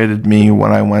frustrated me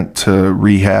when I went to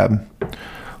rehab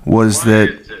was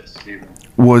that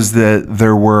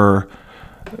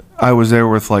I was there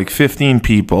with like 15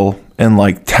 people, and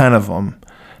like 10 of them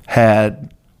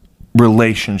had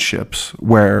relationships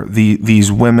where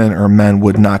these women or men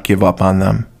would not give up on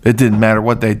them. It didn't matter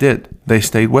what they did. They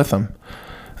stayed with them.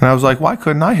 And I was like, why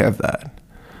couldn't I have that?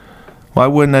 Why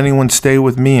wouldn't anyone stay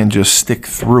with me and just stick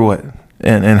through it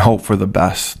and hope for the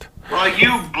best? Well,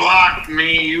 you blocked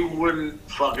me. You wouldn't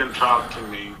fucking talk to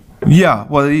me. Yeah,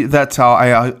 well, that's how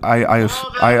I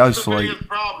isolate. The biggest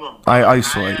problem. I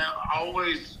isolate.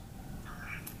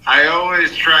 I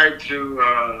always try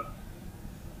to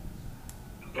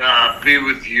be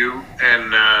with you,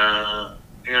 and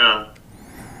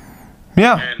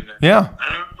Yeah. And, yeah.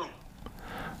 I don't know.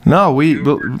 No,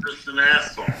 You're just an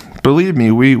asshole. Believe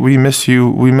me, we miss you.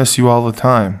 We miss you all the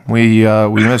time. We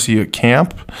miss you at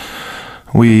camp.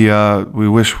 We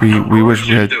wish we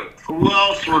had. Who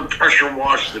else would pressure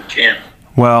wash the camp?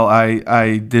 Well,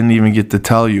 I didn't even get to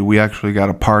tell you. We actually got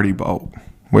a party boat,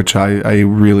 which I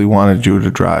really wanted you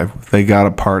to drive. They got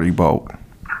a party boat.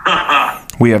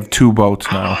 We have 2 boats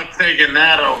now. I'm taking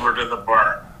that over to the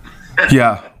bar.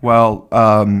 Yeah. Well,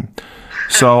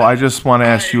 so I just want to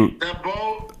ask you.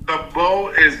 The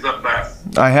boat is the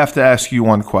best. I have to ask you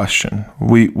one question.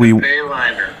 We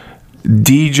Bayliner.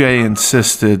 DJ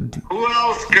insisted. Who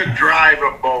else could drive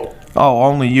a boat? Oh,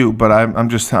 only you. But I'm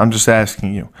just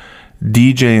asking you.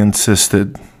 DJ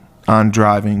insisted on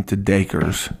driving to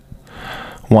Dacres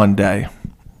one day.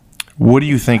 What do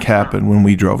you think happened when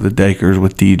we drove to Dacres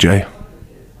with DJ?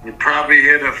 He probably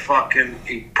hit the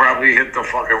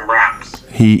fucking rocks.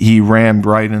 He rammed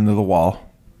right into the wall.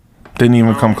 Didn't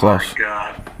even come close. Oh my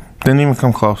God. Didn't even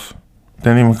come close.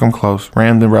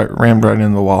 Rammed right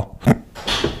into the wall.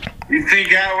 You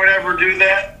think I would ever do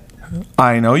that?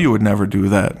 I know you would never do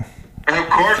that. Of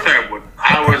course I would.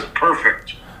 I was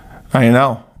perfect. I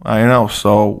know.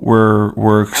 So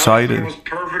we're excited. I was the most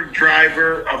perfect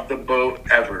driver of the boat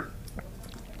ever.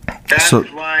 That's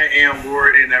why I am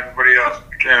worried, and everybody else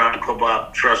can Uncle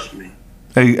Bob, trust me.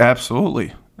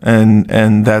 Absolutely.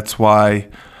 And that's why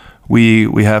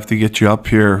we have to get you up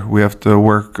here. We have to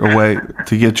work a way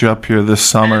to get you up here this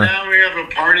summer. And now we have a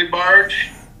party barge?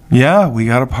 Yeah, we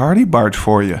got a party barge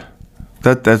for you.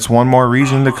 That's one more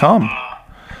reason to come.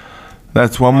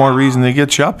 That's one more reason to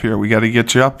get you up here. We got to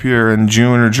get you up here in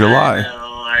June or July.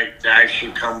 I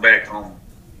should come back home.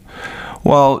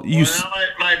 Well,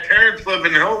 my parents live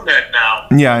in Hilton now.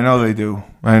 Yeah, I know they do.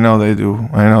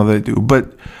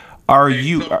 But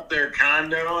They sold their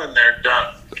condo and they're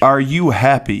done. Are you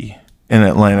happy in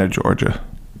Atlanta, Georgia?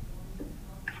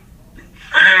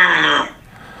 I don't know.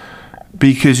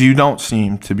 Because you don't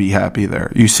seem to be happy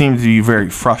there. You seem to be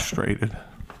very frustrated.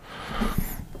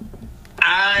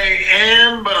 I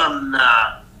am, but I'm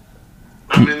not.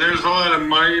 I mean, there's a lot of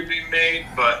money to be made,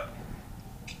 but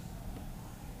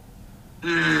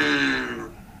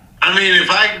I mean, if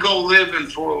I could go live in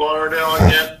Fort Lauderdale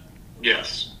again,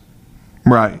 yes.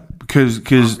 Right,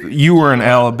 because you were in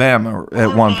Alabama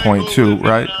at one point too,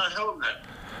 right?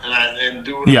 And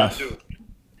do what yes. I do.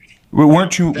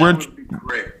 Weren't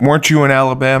you in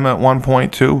Alabama at one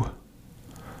point too?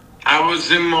 I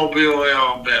was in Mobile,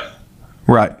 Alabama.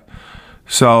 Right.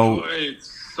 So it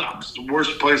sucks. The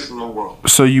worst place in the world.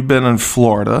 So you've been in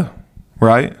Florida,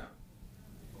 right?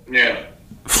 Yeah.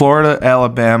 Florida,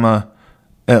 Alabama,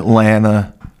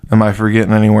 Atlanta. Am I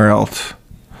forgetting anywhere else?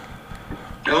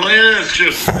 Atlanta's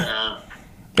just...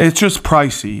 It's just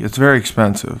pricey. It's very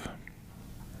expensive.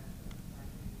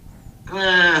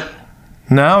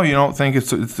 No, you don't think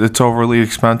it's overly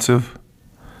expensive?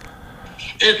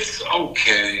 It's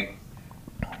okay.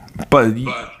 But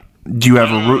do you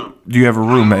have a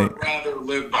roommate? I would rather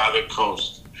live by the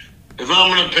coast. If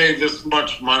I'm going to pay this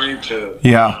much money to...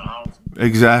 Yeah,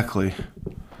 exactly.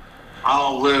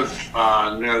 I'll live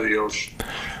near the ocean.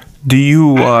 Do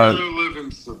you... I'd rather live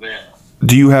in Savannah.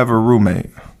 Do you have a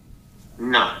roommate?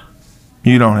 No.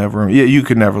 You don't have a roommate? Yeah, you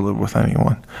could never live with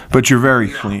anyone. But you're very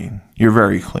clean. You're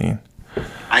very clean.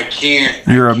 I can't.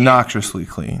 You're obnoxiously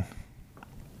clean.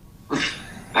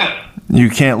 You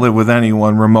can't live with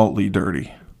anyone remotely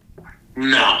dirty.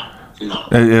 No.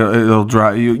 It'll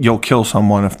drive you. You'll kill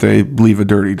someone if they leave a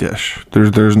dirty dish.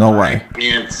 There's no way. I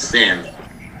can't stand it.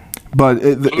 But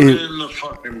Put it in the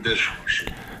fucking dishwasher.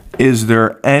 Is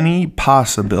there any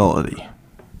possibility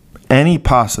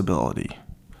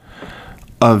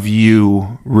of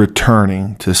you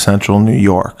returning to Central New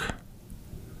York?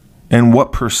 And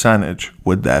what percentage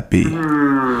would that be?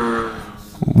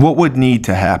 What would need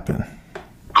to happen?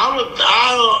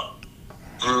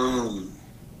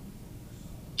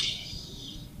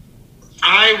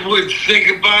 I would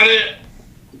think about it,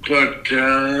 but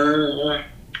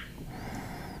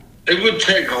it would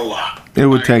take a lot. It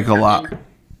would take a lot.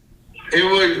 It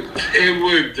would.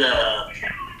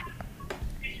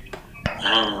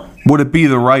 Would it be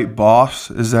the right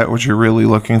boss? Is that what you're really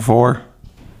looking for?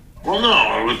 Well,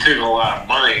 no, it would take a lot of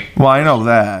money. Well, I know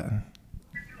that.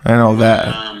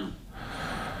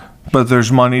 But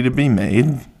there's money to be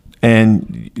made,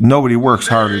 and nobody works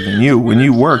harder than you. When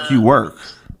you work, you work.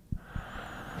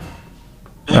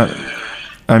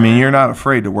 I mean, you're not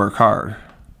afraid to work hard.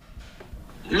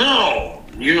 No,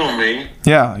 you know me.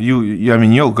 Yeah, I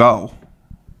mean, you'll go.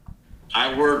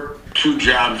 I work 2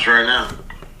 jobs right now.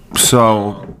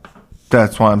 So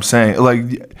that's why I'm saying,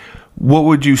 like, what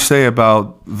would you say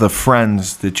about the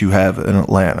friends that you have in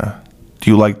Atlanta? Do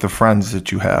you like the friends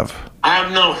that you have? I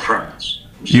have no friends.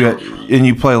 And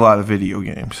you play a lot of video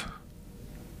games.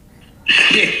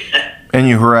 And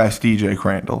you harass DJ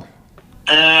Crandall.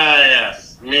 Yes.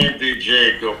 Me and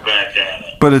DJ go back at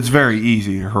it. But it's very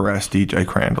easy to harass DJ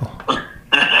Crandall.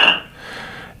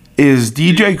 Is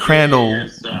DJ Crandall...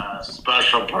 is a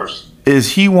special person.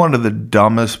 Is he one of the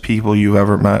dumbest people you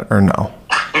ever met, or no?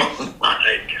 Oh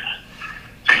my God.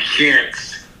 I can't.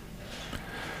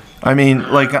 I mean,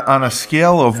 like, on a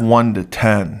scale of 1 to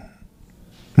 10,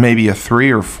 maybe a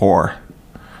 3 or 4.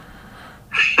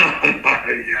 Oh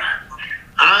my God.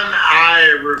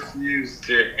 I refuse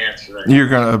to answer that. You're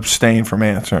going to abstain from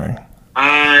answering.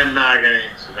 I'm not going to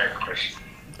answer that question.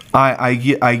 I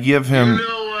give him... You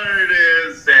know what it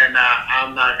is, and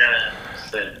I'm not going to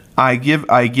say it. I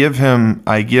give him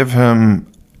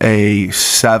a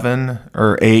 7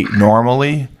 or 8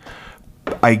 normally.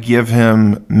 I give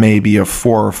him maybe a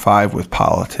 4 or 5 with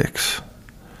politics.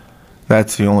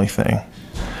 That's the only thing.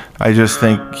 I just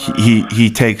think he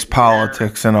takes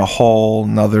politics in a whole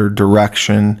nother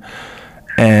direction,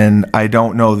 and I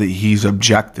don't know that he's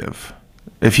objective.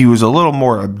 If he was a little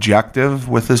more objective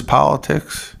with his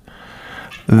politics,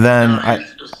 then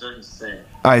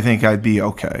I think I'd be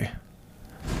okay.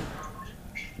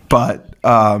 But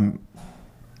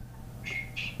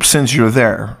since you're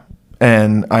there,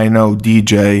 and I know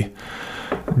DJ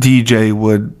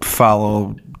would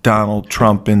follow Donald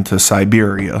Trump into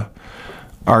Siberia.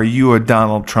 Are you a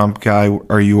Donald Trump guy?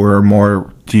 Do you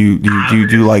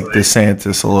like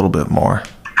DeSantis a little bit more?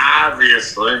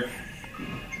 Obviously.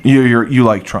 You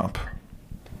like Trump?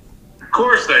 Of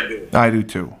course I do. I do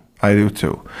too. You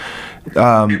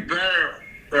better,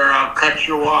 or I'll cut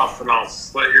you off and I'll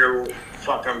slit your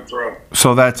fucking throat.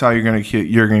 So that's how you're gonna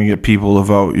get people to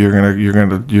vote. You're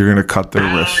gonna cut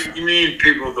their wrists. You need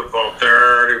people to vote.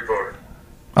 They're already voted.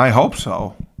 I hope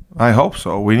so.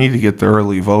 We need to get the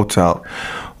early votes out.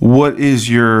 What is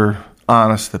your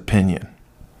honest opinion?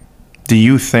 Do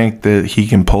you think that he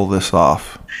can pull this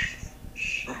off?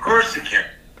 Of course he can.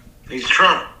 He's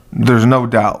Trump. There's no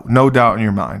doubt in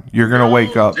your mind. You're gonna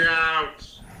wake up. No doubt.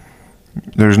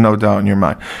 There's no doubt in your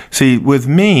mind. See, with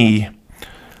me,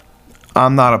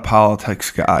 I'm not a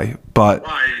politics guy, but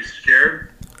why, are you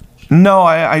scared? No,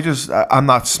 I'm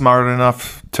not smart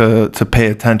enough to pay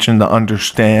attention to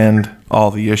understand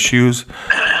all the issues.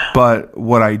 But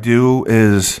what I do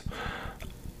is,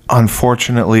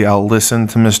 unfortunately, I'll listen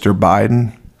to Mr.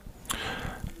 Biden,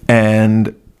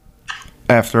 and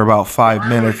after about 5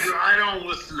 minutes, I don't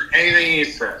listen to anything he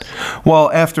says.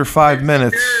 Well, after 5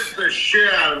 minutes, It scares the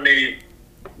shit out of me.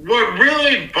 What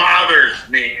really bothers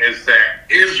me is that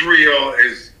Israel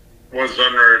was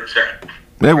under attack.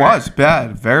 It was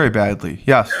bad, very badly.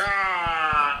 Yes. And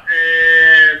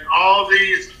all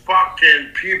these fucking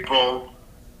fucking people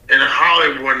in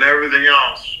Hollywood and everything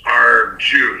else are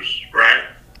Jews, right?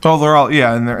 Oh, they're all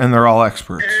and they're all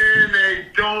experts. And they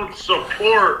don't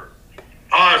support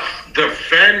us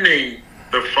defending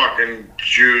the fucking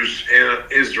Jews in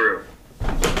Israel.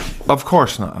 Of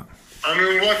course not. I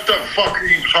mean, what the fuck are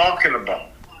you talking about?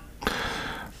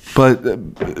 But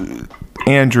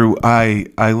Andrew, I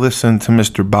listened to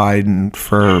Mr. Biden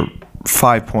for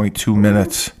 5.2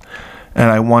 minutes, and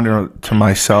I wonder to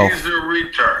myself, he's a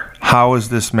retard. How is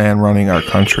this man running our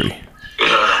country?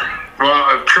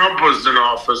 Well, if Trump was in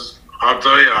office, I'll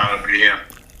tell you how to be him.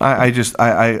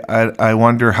 I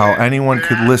wonder how anyone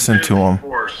could listen to him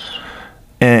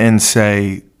and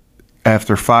say,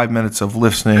 after 5 minutes of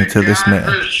listening to this man.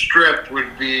 Gaza Strip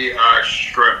would be a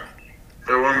strip.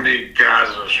 It wouldn't be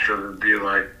Gaza Strip. It would be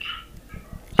like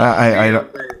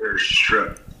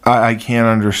strip. I can't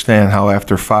understand how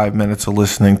after 5 minutes of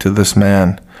listening to this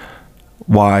man,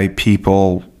 why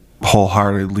people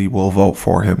wholeheartedly will vote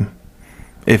for him.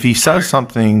 If he says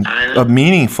something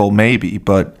meaningful, maybe,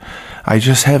 but I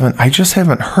just haven't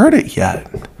heard it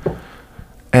yet,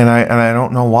 and I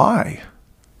don't know why.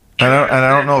 I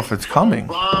don't know if it's coming.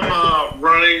 Obama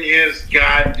running his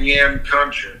goddamn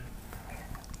country.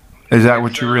 Is that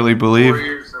what you really believe? 4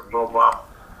 years of Obama.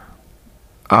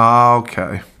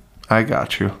 Okay, I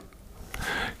got you.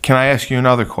 Can I ask you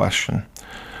another question?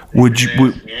 Would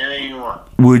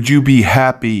you be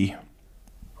happy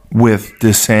with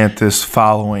DeSantis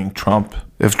following Trump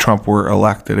if Trump were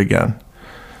elected again?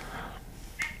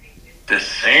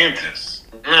 DeSantis?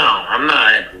 No, I'm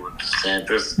not happy with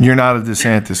DeSantis. You're not a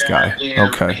DeSantis guy.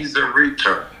 Okay. He's a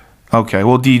retard. Okay.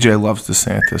 Well, DJ loves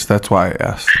DeSantis. That's why I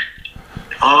asked.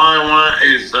 All I want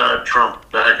is Trump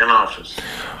back in office.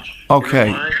 Okay.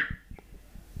 You know,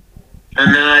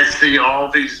 and then I see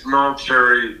all these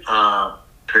military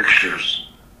pictures.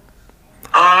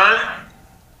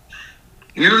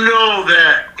 You know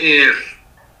that if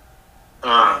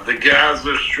the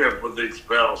Gaza Strip with these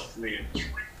Palestinians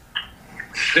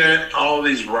sent all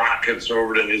these rockets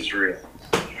over to Israel,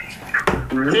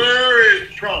 where is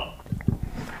Trump?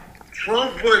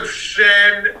 Trump would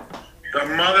send the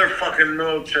motherfucking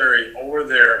military over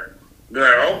there. Be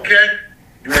like, okay,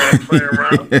 you want to play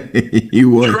around? He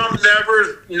would. Trump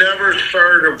never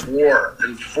started a war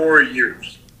in 4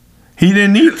 years. He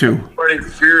didn't need to. Everybody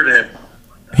feared him.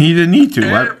 He didn't need to.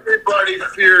 Everybody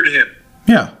feared him.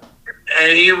 Yeah.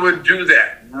 And he would do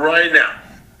that right now.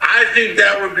 I think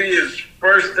that would be his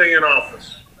first thing in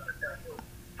office.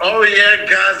 Oh yeah,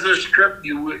 Gaza Strip,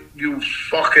 you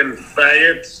fucking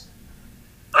faggots.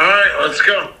 All right, let's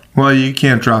go. Well, you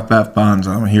can't drop F-bombs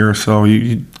on here, so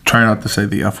you try not to say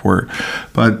the F word.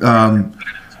 But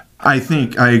I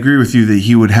think I agree with you that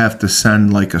he would have to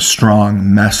send like a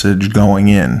strong message going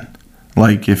in.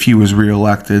 Like if he was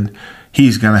reelected,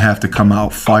 he's going to have to come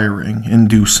out firing and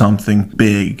do something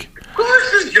big. Of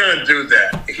course he's going to do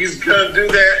that. He's going to do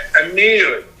that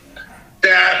immediately.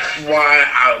 That's why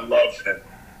I love him.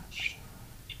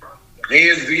 He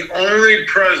is the only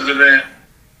president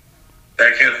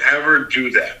that can ever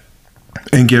do that.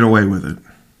 And get away with it.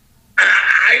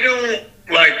 I don't,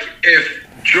 like, if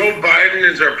Joe Biden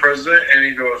is our president and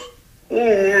he goes, oh,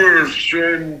 we're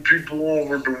sending people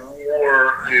over to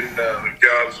war in the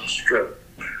Gaza Strip.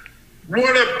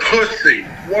 What a pussy.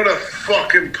 What a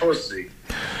fucking pussy.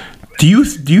 Do you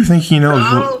think he knows?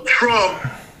 Donald Trump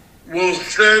will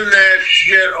send that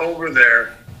shit over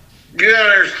there. You gotta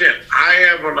understand, I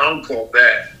have an uncle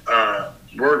that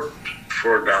worked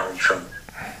for Donald Trump.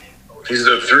 He's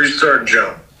a 3-star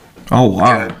general. Oh,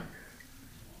 wow. Okay.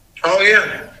 Oh,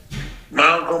 yeah.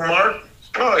 My Uncle Mark?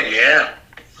 Oh, yeah.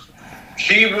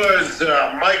 He was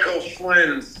Michael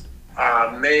Flynn's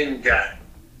main guy.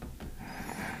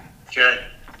 Okay?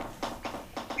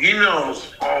 He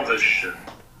knows all this shit.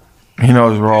 He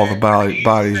knows where all the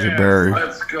bodies are buried.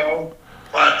 Let's go.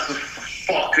 Let's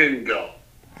fucking go.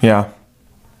 Yeah.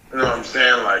 You know what I'm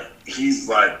saying? Like, he's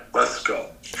like, let's go.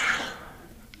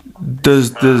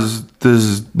 Does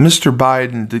Mr.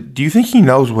 Biden, do you think he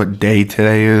knows what day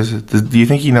today is? Do you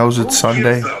think he knows it's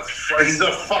Sunday? He's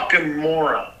a fucking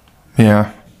moron.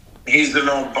 Yeah. He's an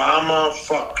Obama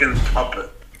fucking puppet.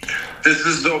 This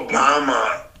is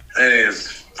Obama and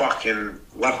his fucking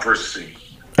leprosy.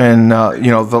 And,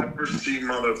 you know, the leprosy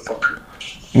motherfucker.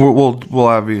 We'll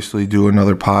obviously do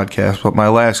another podcast, but my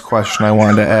last question I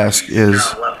wanted to ask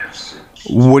is,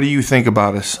 what do you think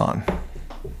about his son?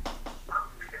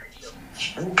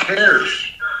 Who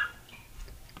cares?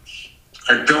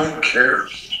 I don't care.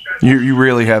 You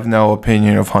really have no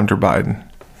opinion of Hunter Biden?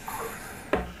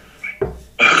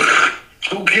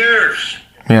 Who cares?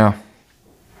 Yeah.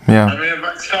 Yeah. I mean, if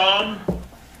I saw him,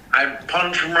 I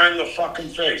punch him right in the fucking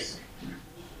face.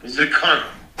 He's a cunt.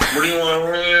 What do you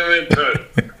want to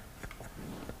do?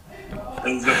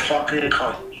 He's a fucking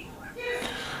cunt.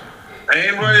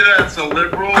 Anybody that's a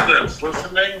liberal that's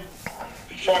listening,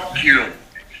 fuck you.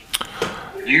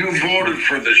 You voted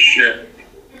for this shit.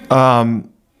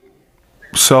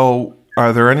 So,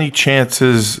 are there any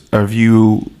chances of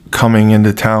you coming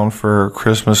into town for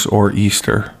Christmas or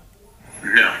Easter?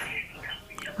 No.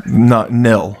 Not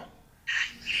nil.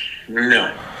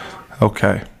 No.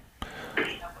 Okay.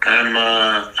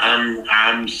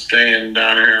 I'm staying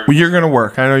down here. Well, you're gonna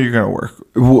work. I know you're gonna work.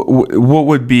 What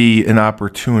would be an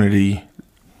opportunity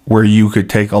where you could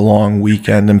take a long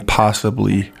weekend and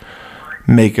possibly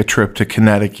make a trip to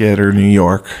Connecticut or New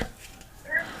York?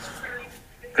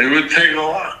 It would take a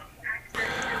lot.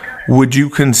 Would you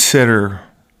consider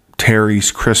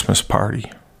Terry's Christmas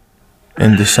party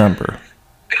in December?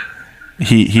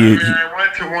 I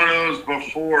went to one of those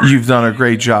before. You've done a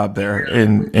great job there,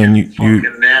 and you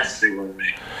fucking nasty with me.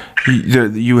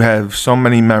 You have so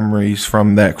many memories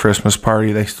from that Christmas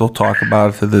party. They still talk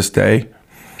about it to this day.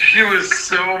 She was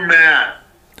so mad.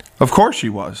 Of course she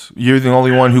was. You're the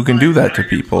only one who can do that to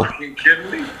people. Are you fucking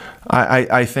kidding me?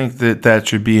 I think that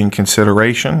should be in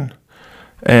consideration.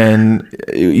 And,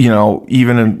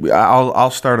 even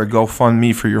I'll start a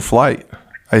GoFundMe for your flight.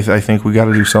 I think we got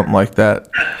to do something like that.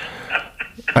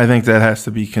 I think that has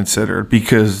to be considered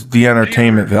because the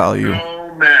entertainment value.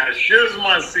 Oh man, she doesn't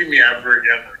want to see me ever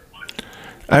again.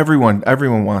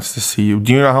 Everyone wants to see you.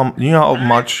 Do you know how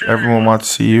much everyone wants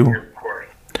to see you?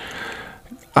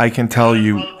 I can tell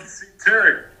you.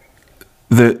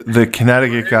 The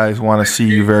Connecticut guys want to see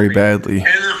you very badly.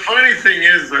 And the funny thing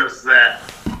is that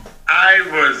I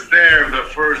was there the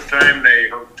first time they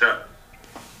hooked up.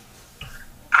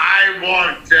 I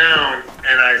walked down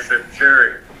and I said,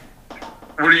 Terry,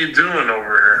 what are you doing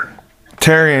over here?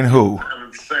 Terry and who?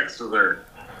 Having sex with her.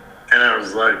 And I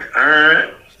was like, all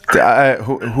right.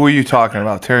 Who are you talking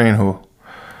about? Terry and who?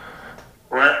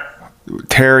 What?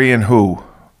 Terry and who?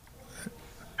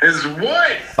 His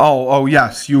wife. Oh,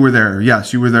 yes, you were there.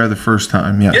 Yes, you were there the first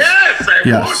time. Yes. Yes,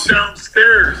 I walked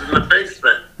downstairs in the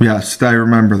basement. Yes, I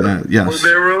remember that. Yes.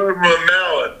 They were living with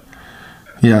Mallet.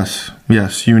 Yes,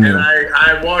 you knew. And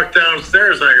I walked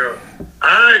downstairs. I go, all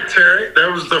right, Terry.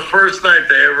 That was the first night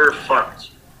they ever fucked.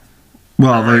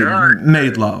 Well, they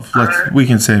made love. We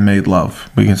can say made love.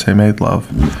 We can say made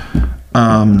love. Made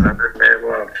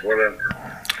love,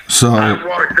 whatever. So I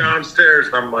walked downstairs.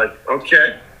 And I'm like,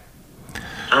 okay.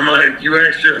 I'm like, you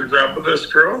actually hooked up with this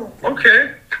girl?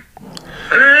 Okay.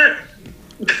 All right.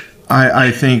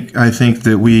 I think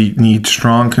that we need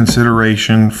strong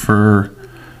consideration for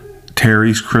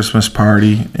Terry's Christmas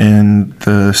party in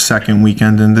the second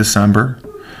weekend in December.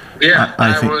 Yeah,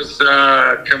 I was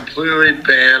completely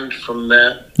banned from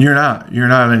that. You're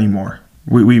not anymore.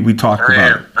 We talked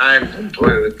about it. I'm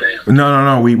completely banned.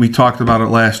 No. We talked about it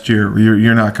last year.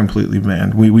 You're not completely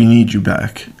banned. We need you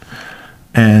back.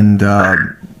 And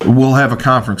we'll have a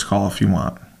conference call if you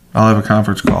want. I'll have a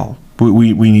conference call.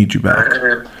 We need you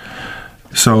back.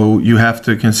 So you have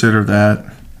to consider that.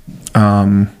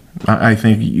 I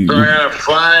think you. So I gotta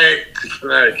fly to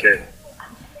Connecticut.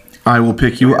 I will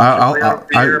pick you. I'll the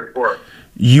airport.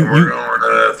 You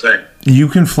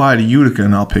can fly to Utica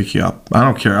and I'll pick you up. I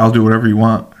don't care. I'll do whatever you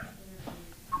want.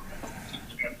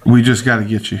 We just got to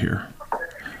get you here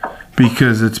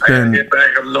because it's been. Get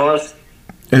back up north.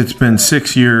 It's been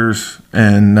 6 years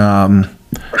and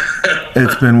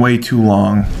it's been way too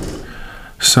long.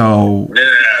 So.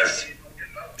 Yes.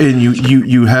 And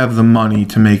you have the money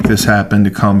to make this happen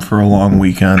to come for a long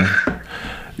weekend.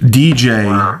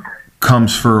 DJ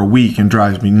comes for a week and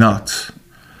drives me nuts.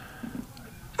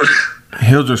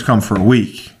 He'll just come for a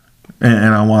week,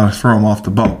 and I want to throw him off the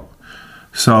boat.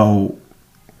 So.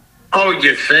 Oh,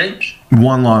 you think?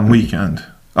 One long weekend.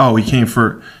 Oh, he came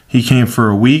for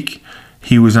a week.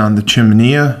 He was on the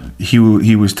Chimenea.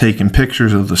 He was taking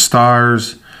pictures of the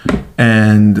stars,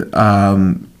 and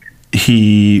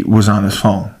he was on his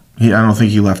phone. I don't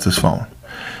think he left his phone.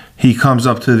 He comes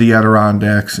up to the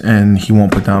Adirondacks and he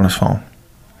won't put down his phone.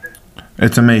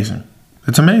 It's amazing.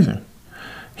 It's amazing.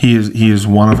 He is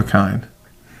one of a kind.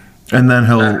 And then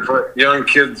That's what young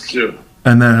kids do.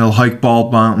 And then he'll hike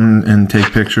Bald Mountain and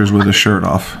take pictures with his shirt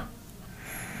off.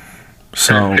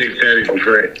 So Big Daddy's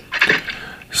great.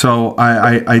 So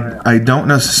I don't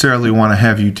necessarily want to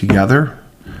have you together.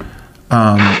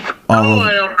 I don't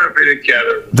want to be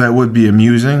together. That would be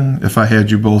amusing if I had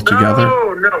you both together.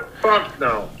 No, fuck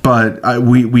no. But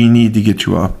we need to get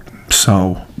you up.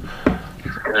 So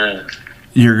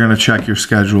you're going to check your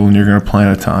schedule and you're going to plan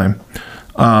a time.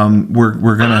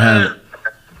 We're going to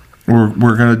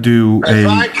We're gonna do If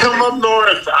I come up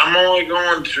north, I'm only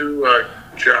going to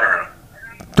Jara.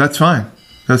 That's fine.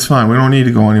 That's fine. We don't need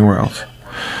to go anywhere else.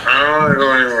 I don't want to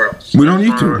go anywhere else. We don't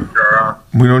need to.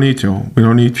 We don't need to. We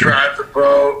don't need to. Drive the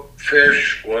boat,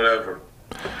 fish, whatever.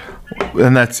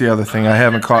 And that's the other thing. I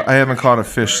haven't caught a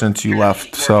fish since you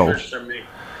left. So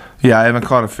yeah, I haven't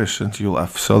caught a fish since you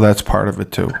left. So that's part of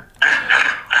it too.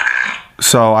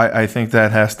 So I think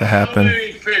that has to happen. How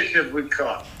many fish have we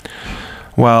caught?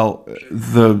 Well,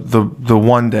 the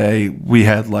one day we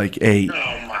had like 8. Oh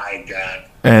my God.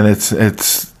 And it's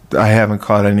I haven't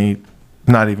caught any,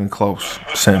 not even close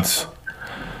since.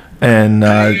 And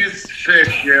biggest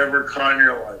fish you ever caught in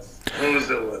your life? What was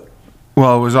it with?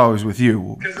 Well, it was always with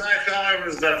you. Because I thought it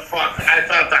was I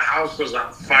thought the house was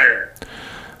on fire.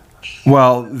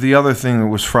 Well, the other thing that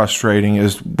was frustrating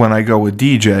is when I go with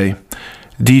DJ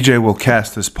will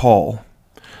cast his pole.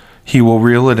 He will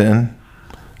reel it in,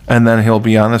 and then he'll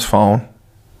be on his phone,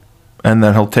 and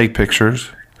then he'll take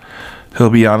pictures. He'll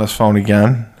be on his phone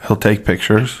again. He'll take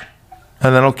pictures,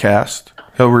 and then he'll cast.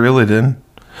 He'll reel it in.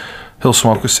 He'll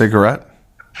smoke a cigarette.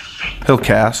 He'll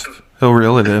cast. He'll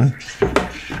reel it in.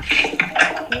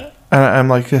 And I'm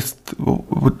like,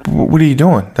 what are you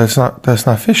doing? That's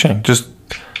not fishing.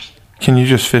 Can you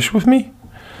just fish with me?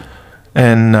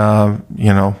 And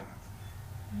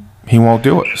he won't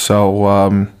do it. So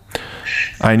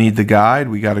I need the guide.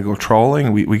 We got to go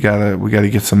trolling. We gotta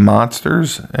get some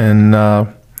monsters, and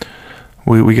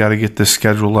we got to get this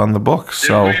scheduled on the books.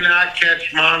 So did we not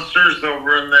catch monsters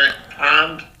over in the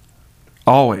pond?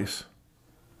 Always.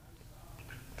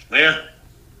 Yeah.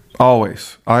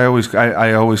 Always.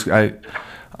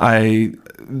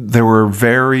 There were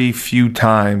very few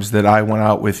times that I went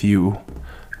out with you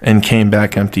and came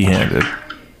back empty-handed.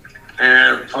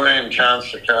 And playing John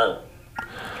Cicada.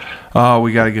 Oh,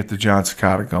 we got to get the John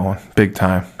Cicada going big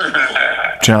time.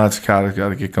 John Cicada got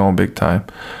to get going big time.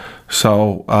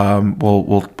 So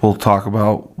we'll talk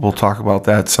about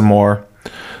that some more.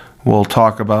 We'll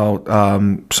talk about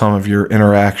some of your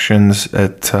interactions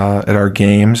at our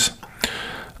games.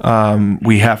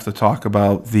 We have to talk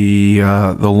about the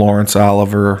Lawrence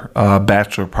Oliver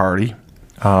bachelor party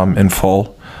in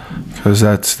full, because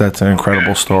that's an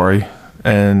incredible story,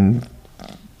 and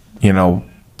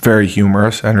very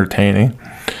humorous, entertaining.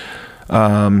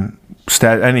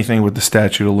 Anything with the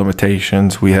statute of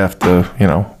limitations, we have to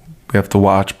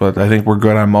watch, but I think we're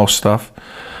good on most stuff.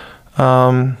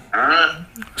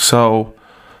 So,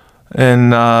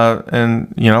 and if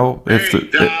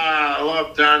I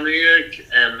love Don Edick,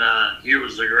 and he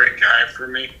was a great guy for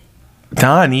me.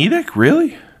 Don Edick,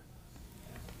 really?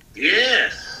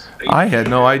 Yes. I had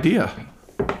no idea.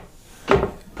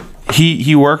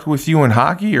 He worked with you in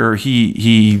hockey, or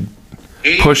he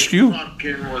pushed you? He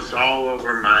fucking was all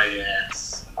over my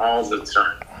ass all the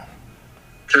time.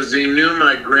 Because he knew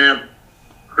my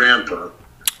grandpa.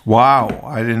 Wow,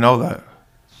 I didn't know that.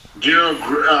 Do you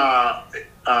know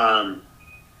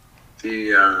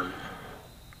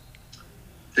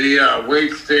the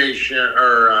weight station,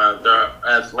 or the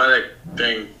athletic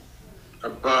thing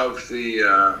above the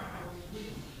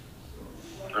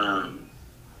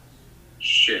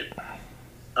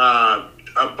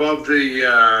above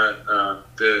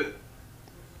the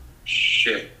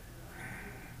shit.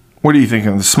 What are you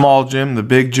thinking? The small gym, the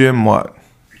big gym, what?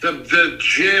 The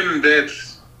gym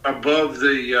that's above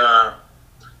the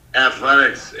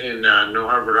athletics in New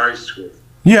Harvard High School.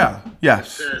 Yeah.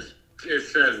 Yes. It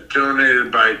says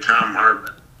donated by Tom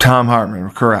Hartman. Tom Hartman,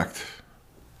 correct.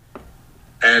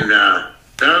 And that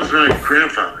was my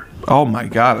grandfather. Oh my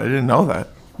God, I didn't know that.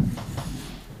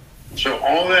 So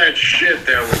all that shit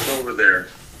that was over there.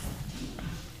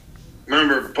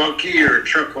 Remember Bucky or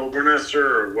Chuck Obernester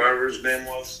or whatever his name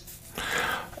was?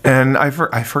 And I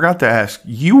forgot to ask.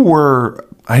 You were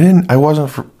I didn't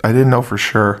know for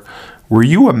sure. Were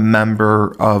you a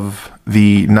member of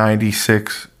the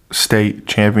 '96 state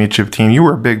championship team? You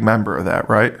were a big member of that,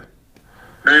 right?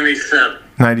 97.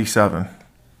 97. Of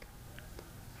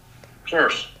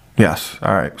course. Yes.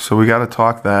 All right. So we got to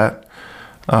talk that.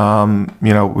 We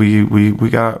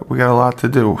got a lot to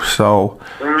do. So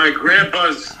when my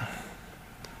grandpa's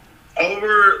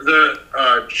over the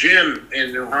gym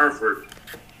in New Hartford,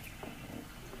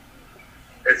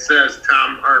 it says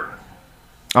Tom Hartman.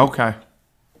 Okay.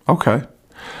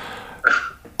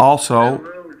 Also, that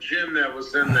little gym that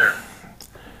was in there.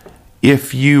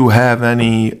 If you have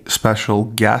any special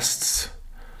guests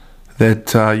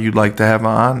that you'd like to have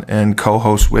on and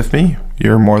co-host with me,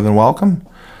 you're more than welcome.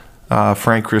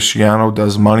 Frank Cristiano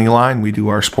does Moneyline. We do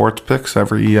our sports picks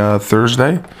every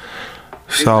Thursday.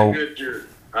 He's a good dude.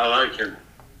 I like him.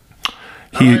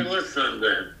 I listen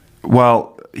to him.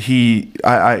 Well, the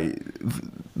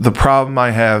problem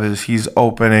I have is he's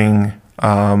opening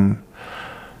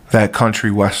that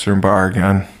country western bar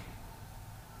again.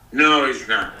 No, he's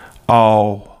not.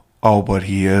 Oh, but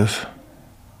he is.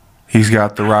 He's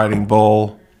got the Riding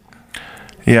Bull.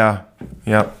 Yeah,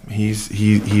 yep. He's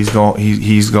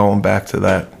going back to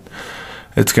that.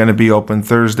 It's going to be open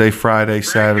Thursday, Friday,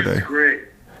 Saturday. He's great.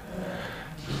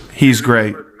 He's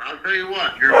great. I'll tell you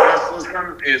what. Your best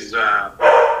listener is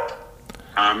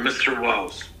Mr.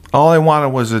 Wells. All I wanted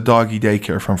was a doggy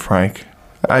daycare from Frank.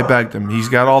 I begged him. He's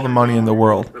got all the money in the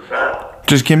world.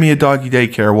 Just give me a doggy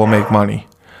daycare. We'll make money.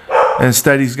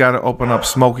 Instead, he's got to open up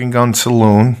Smoking Gun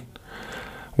Saloon,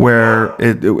 where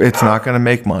it's not going to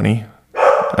make money.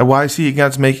 Why is he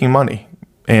against making money,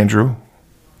 Andrew?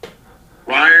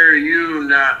 Why are you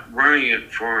not running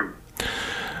it for him?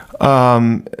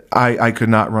 I could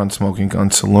not run Smoking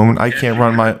Gun Saloon. I can't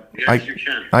run my. Yes, you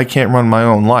can. I can't run my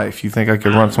own life. You think I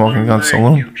could run Smoking Gun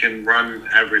Saloon? You can run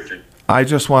everything. I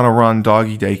just want to run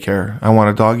doggy daycare. I want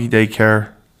a doggy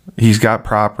daycare. He's got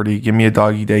property. Give me a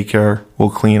doggy daycare.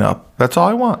 We'll clean up. That's all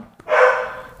I want.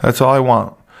 That's all I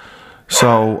want.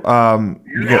 So,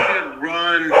 you should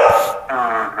run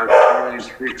a Cully's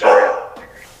Pizzeria.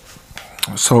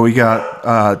 So we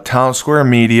got Town Square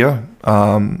Media.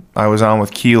 I was on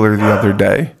with Keeler the other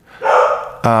day.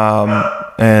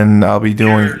 And I'll be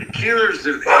doing... Keeler's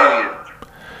an idiot.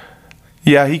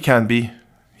 Yeah, he can be.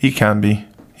 He can be.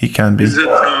 He can be. He's a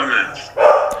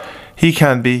dumbass. He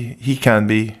can be. He can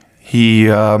be. He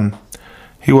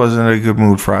wasn't in a good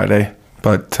mood Friday,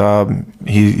 but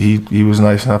he was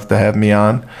nice enough to have me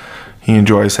on. He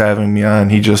enjoys having me on.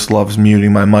 He just loves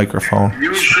muting my microphone.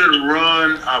 You should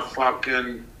run a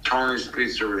fucking Tony's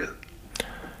Pizzeria.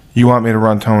 You want me to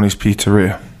run Tony's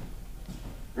Pizzeria?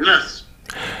 Yes.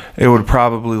 It would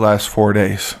probably last 4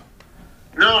 days.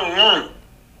 No, it won't.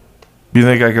 You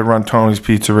think I could run Tony's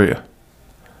Pizzeria?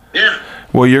 Yeah.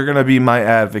 Well, you're gonna be my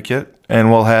advocate,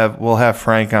 and we'll have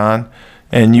Frank on,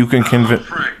 and you can convince.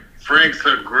 Frank. Frank's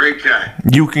a great guy.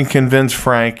 You can convince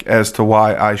Frank as to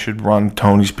why I should run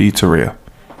Tony's Pizzeria.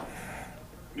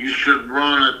 You should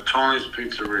run a Tony's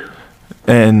Pizzeria.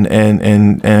 And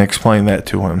explain that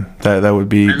to him. That would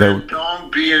be. And then don't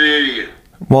be an idiot.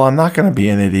 Well, I'm not gonna be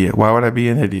an idiot. Why would I be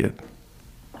an idiot?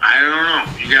 I don't know.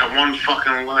 You got one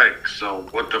fucking leg, so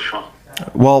what the fuck?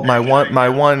 Well, my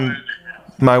one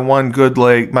good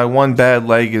leg, my one bad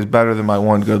leg is better than my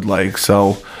one good leg.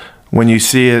 So when you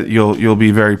see it, you'll be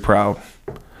very proud.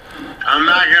 I'm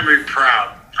not gonna be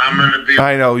proud. I'm gonna be.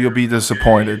 I know you'll be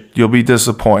disappointed. You'll be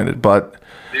disappointed, but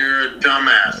you're a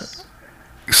dumbass.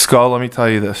 Skull, let me tell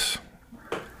you this.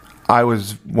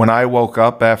 When I woke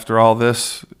up after all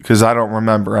this, because I don't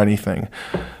remember anything.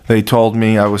 They told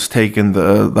me I was taking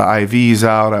the IVs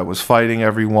out. I was fighting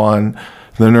everyone.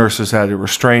 The nurses had to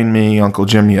restrain me. Uncle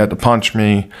Jimmy had to punch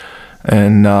me,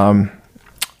 and I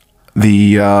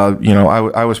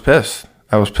was pissed.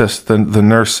 I was pissed. The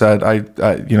nurse said, I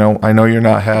know you're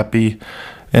not happy,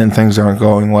 and things aren't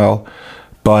going well,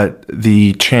 but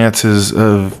the chances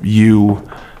of you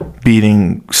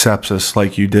beating sepsis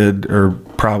like you did are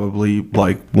probably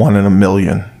like 1 in a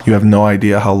million. You have no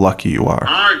idea how lucky you are.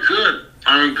 All right, good.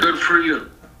 I mean, good for you.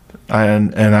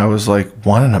 And I was like,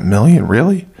 1 in a million,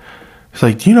 really? He's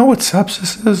like, do you know what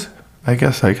sepsis is? I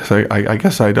guess I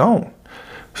don't.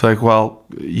 It's like, well,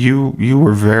 you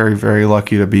were very, very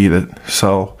lucky to beat it.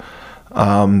 So,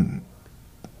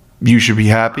 you should be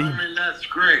happy. I mean, that's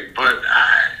great, but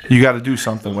you got to do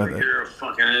something with it. You're a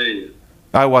fucking idiot.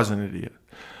 I was an idiot,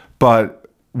 but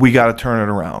we got to turn it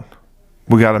around.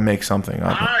 We got to make something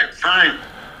of it. All right, fine.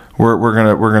 We're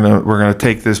gonna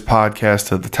take this podcast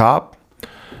to the top.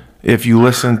 If you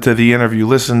listen to the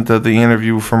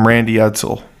interview from Randy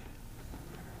Edsel.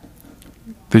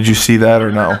 Did you see that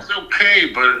or no? That's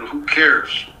okay, but who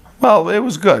cares? Well, it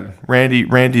was good. Randy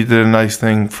did a nice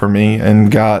thing for me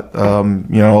and got a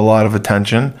lot of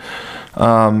attention.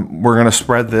 We're gonna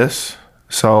spread this,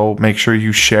 so make sure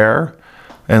you share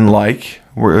and like.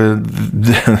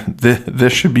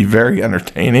 This should be very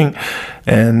entertaining,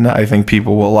 and I think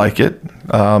people will like it.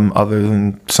 Other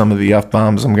than some of the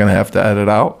F-bombs I'm gonna have to edit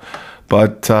out,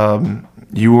 but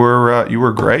you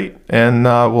were great, and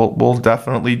we'll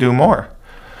definitely do more.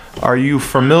 Are you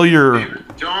familiar?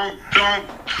 Don't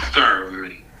start with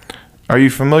me. Are you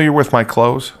familiar with my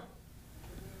close?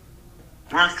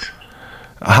 What?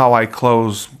 How I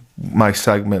close my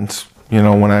segments, when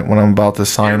I'm about to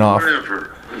sign off. Whatever.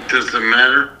 Does it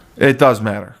matter? It does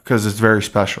matter because it's very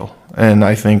special, and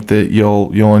I think that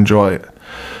you'll enjoy it.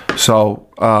 So,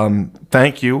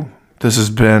 thank you. This has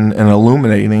been an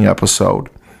illuminating episode,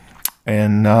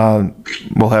 and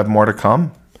we'll have more to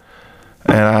come.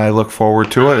 and I look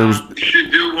forward to it. You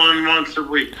should do one once a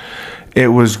week. It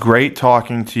was great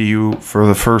talking to you for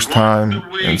the first time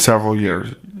in several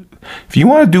years. If you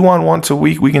want to do one once a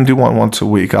week, we can do one once a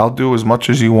week. I'll do as much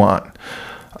as you want.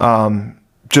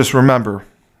 Just remember,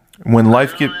 when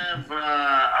life gets... I don't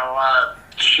have a lot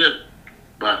of shit,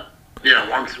 but yeah,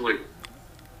 once a week.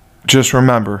 Just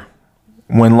remember,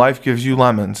 when life gives you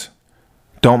lemons,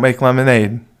 don't make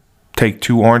lemonade. Take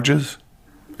 2 oranges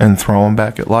and throw them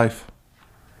back at life.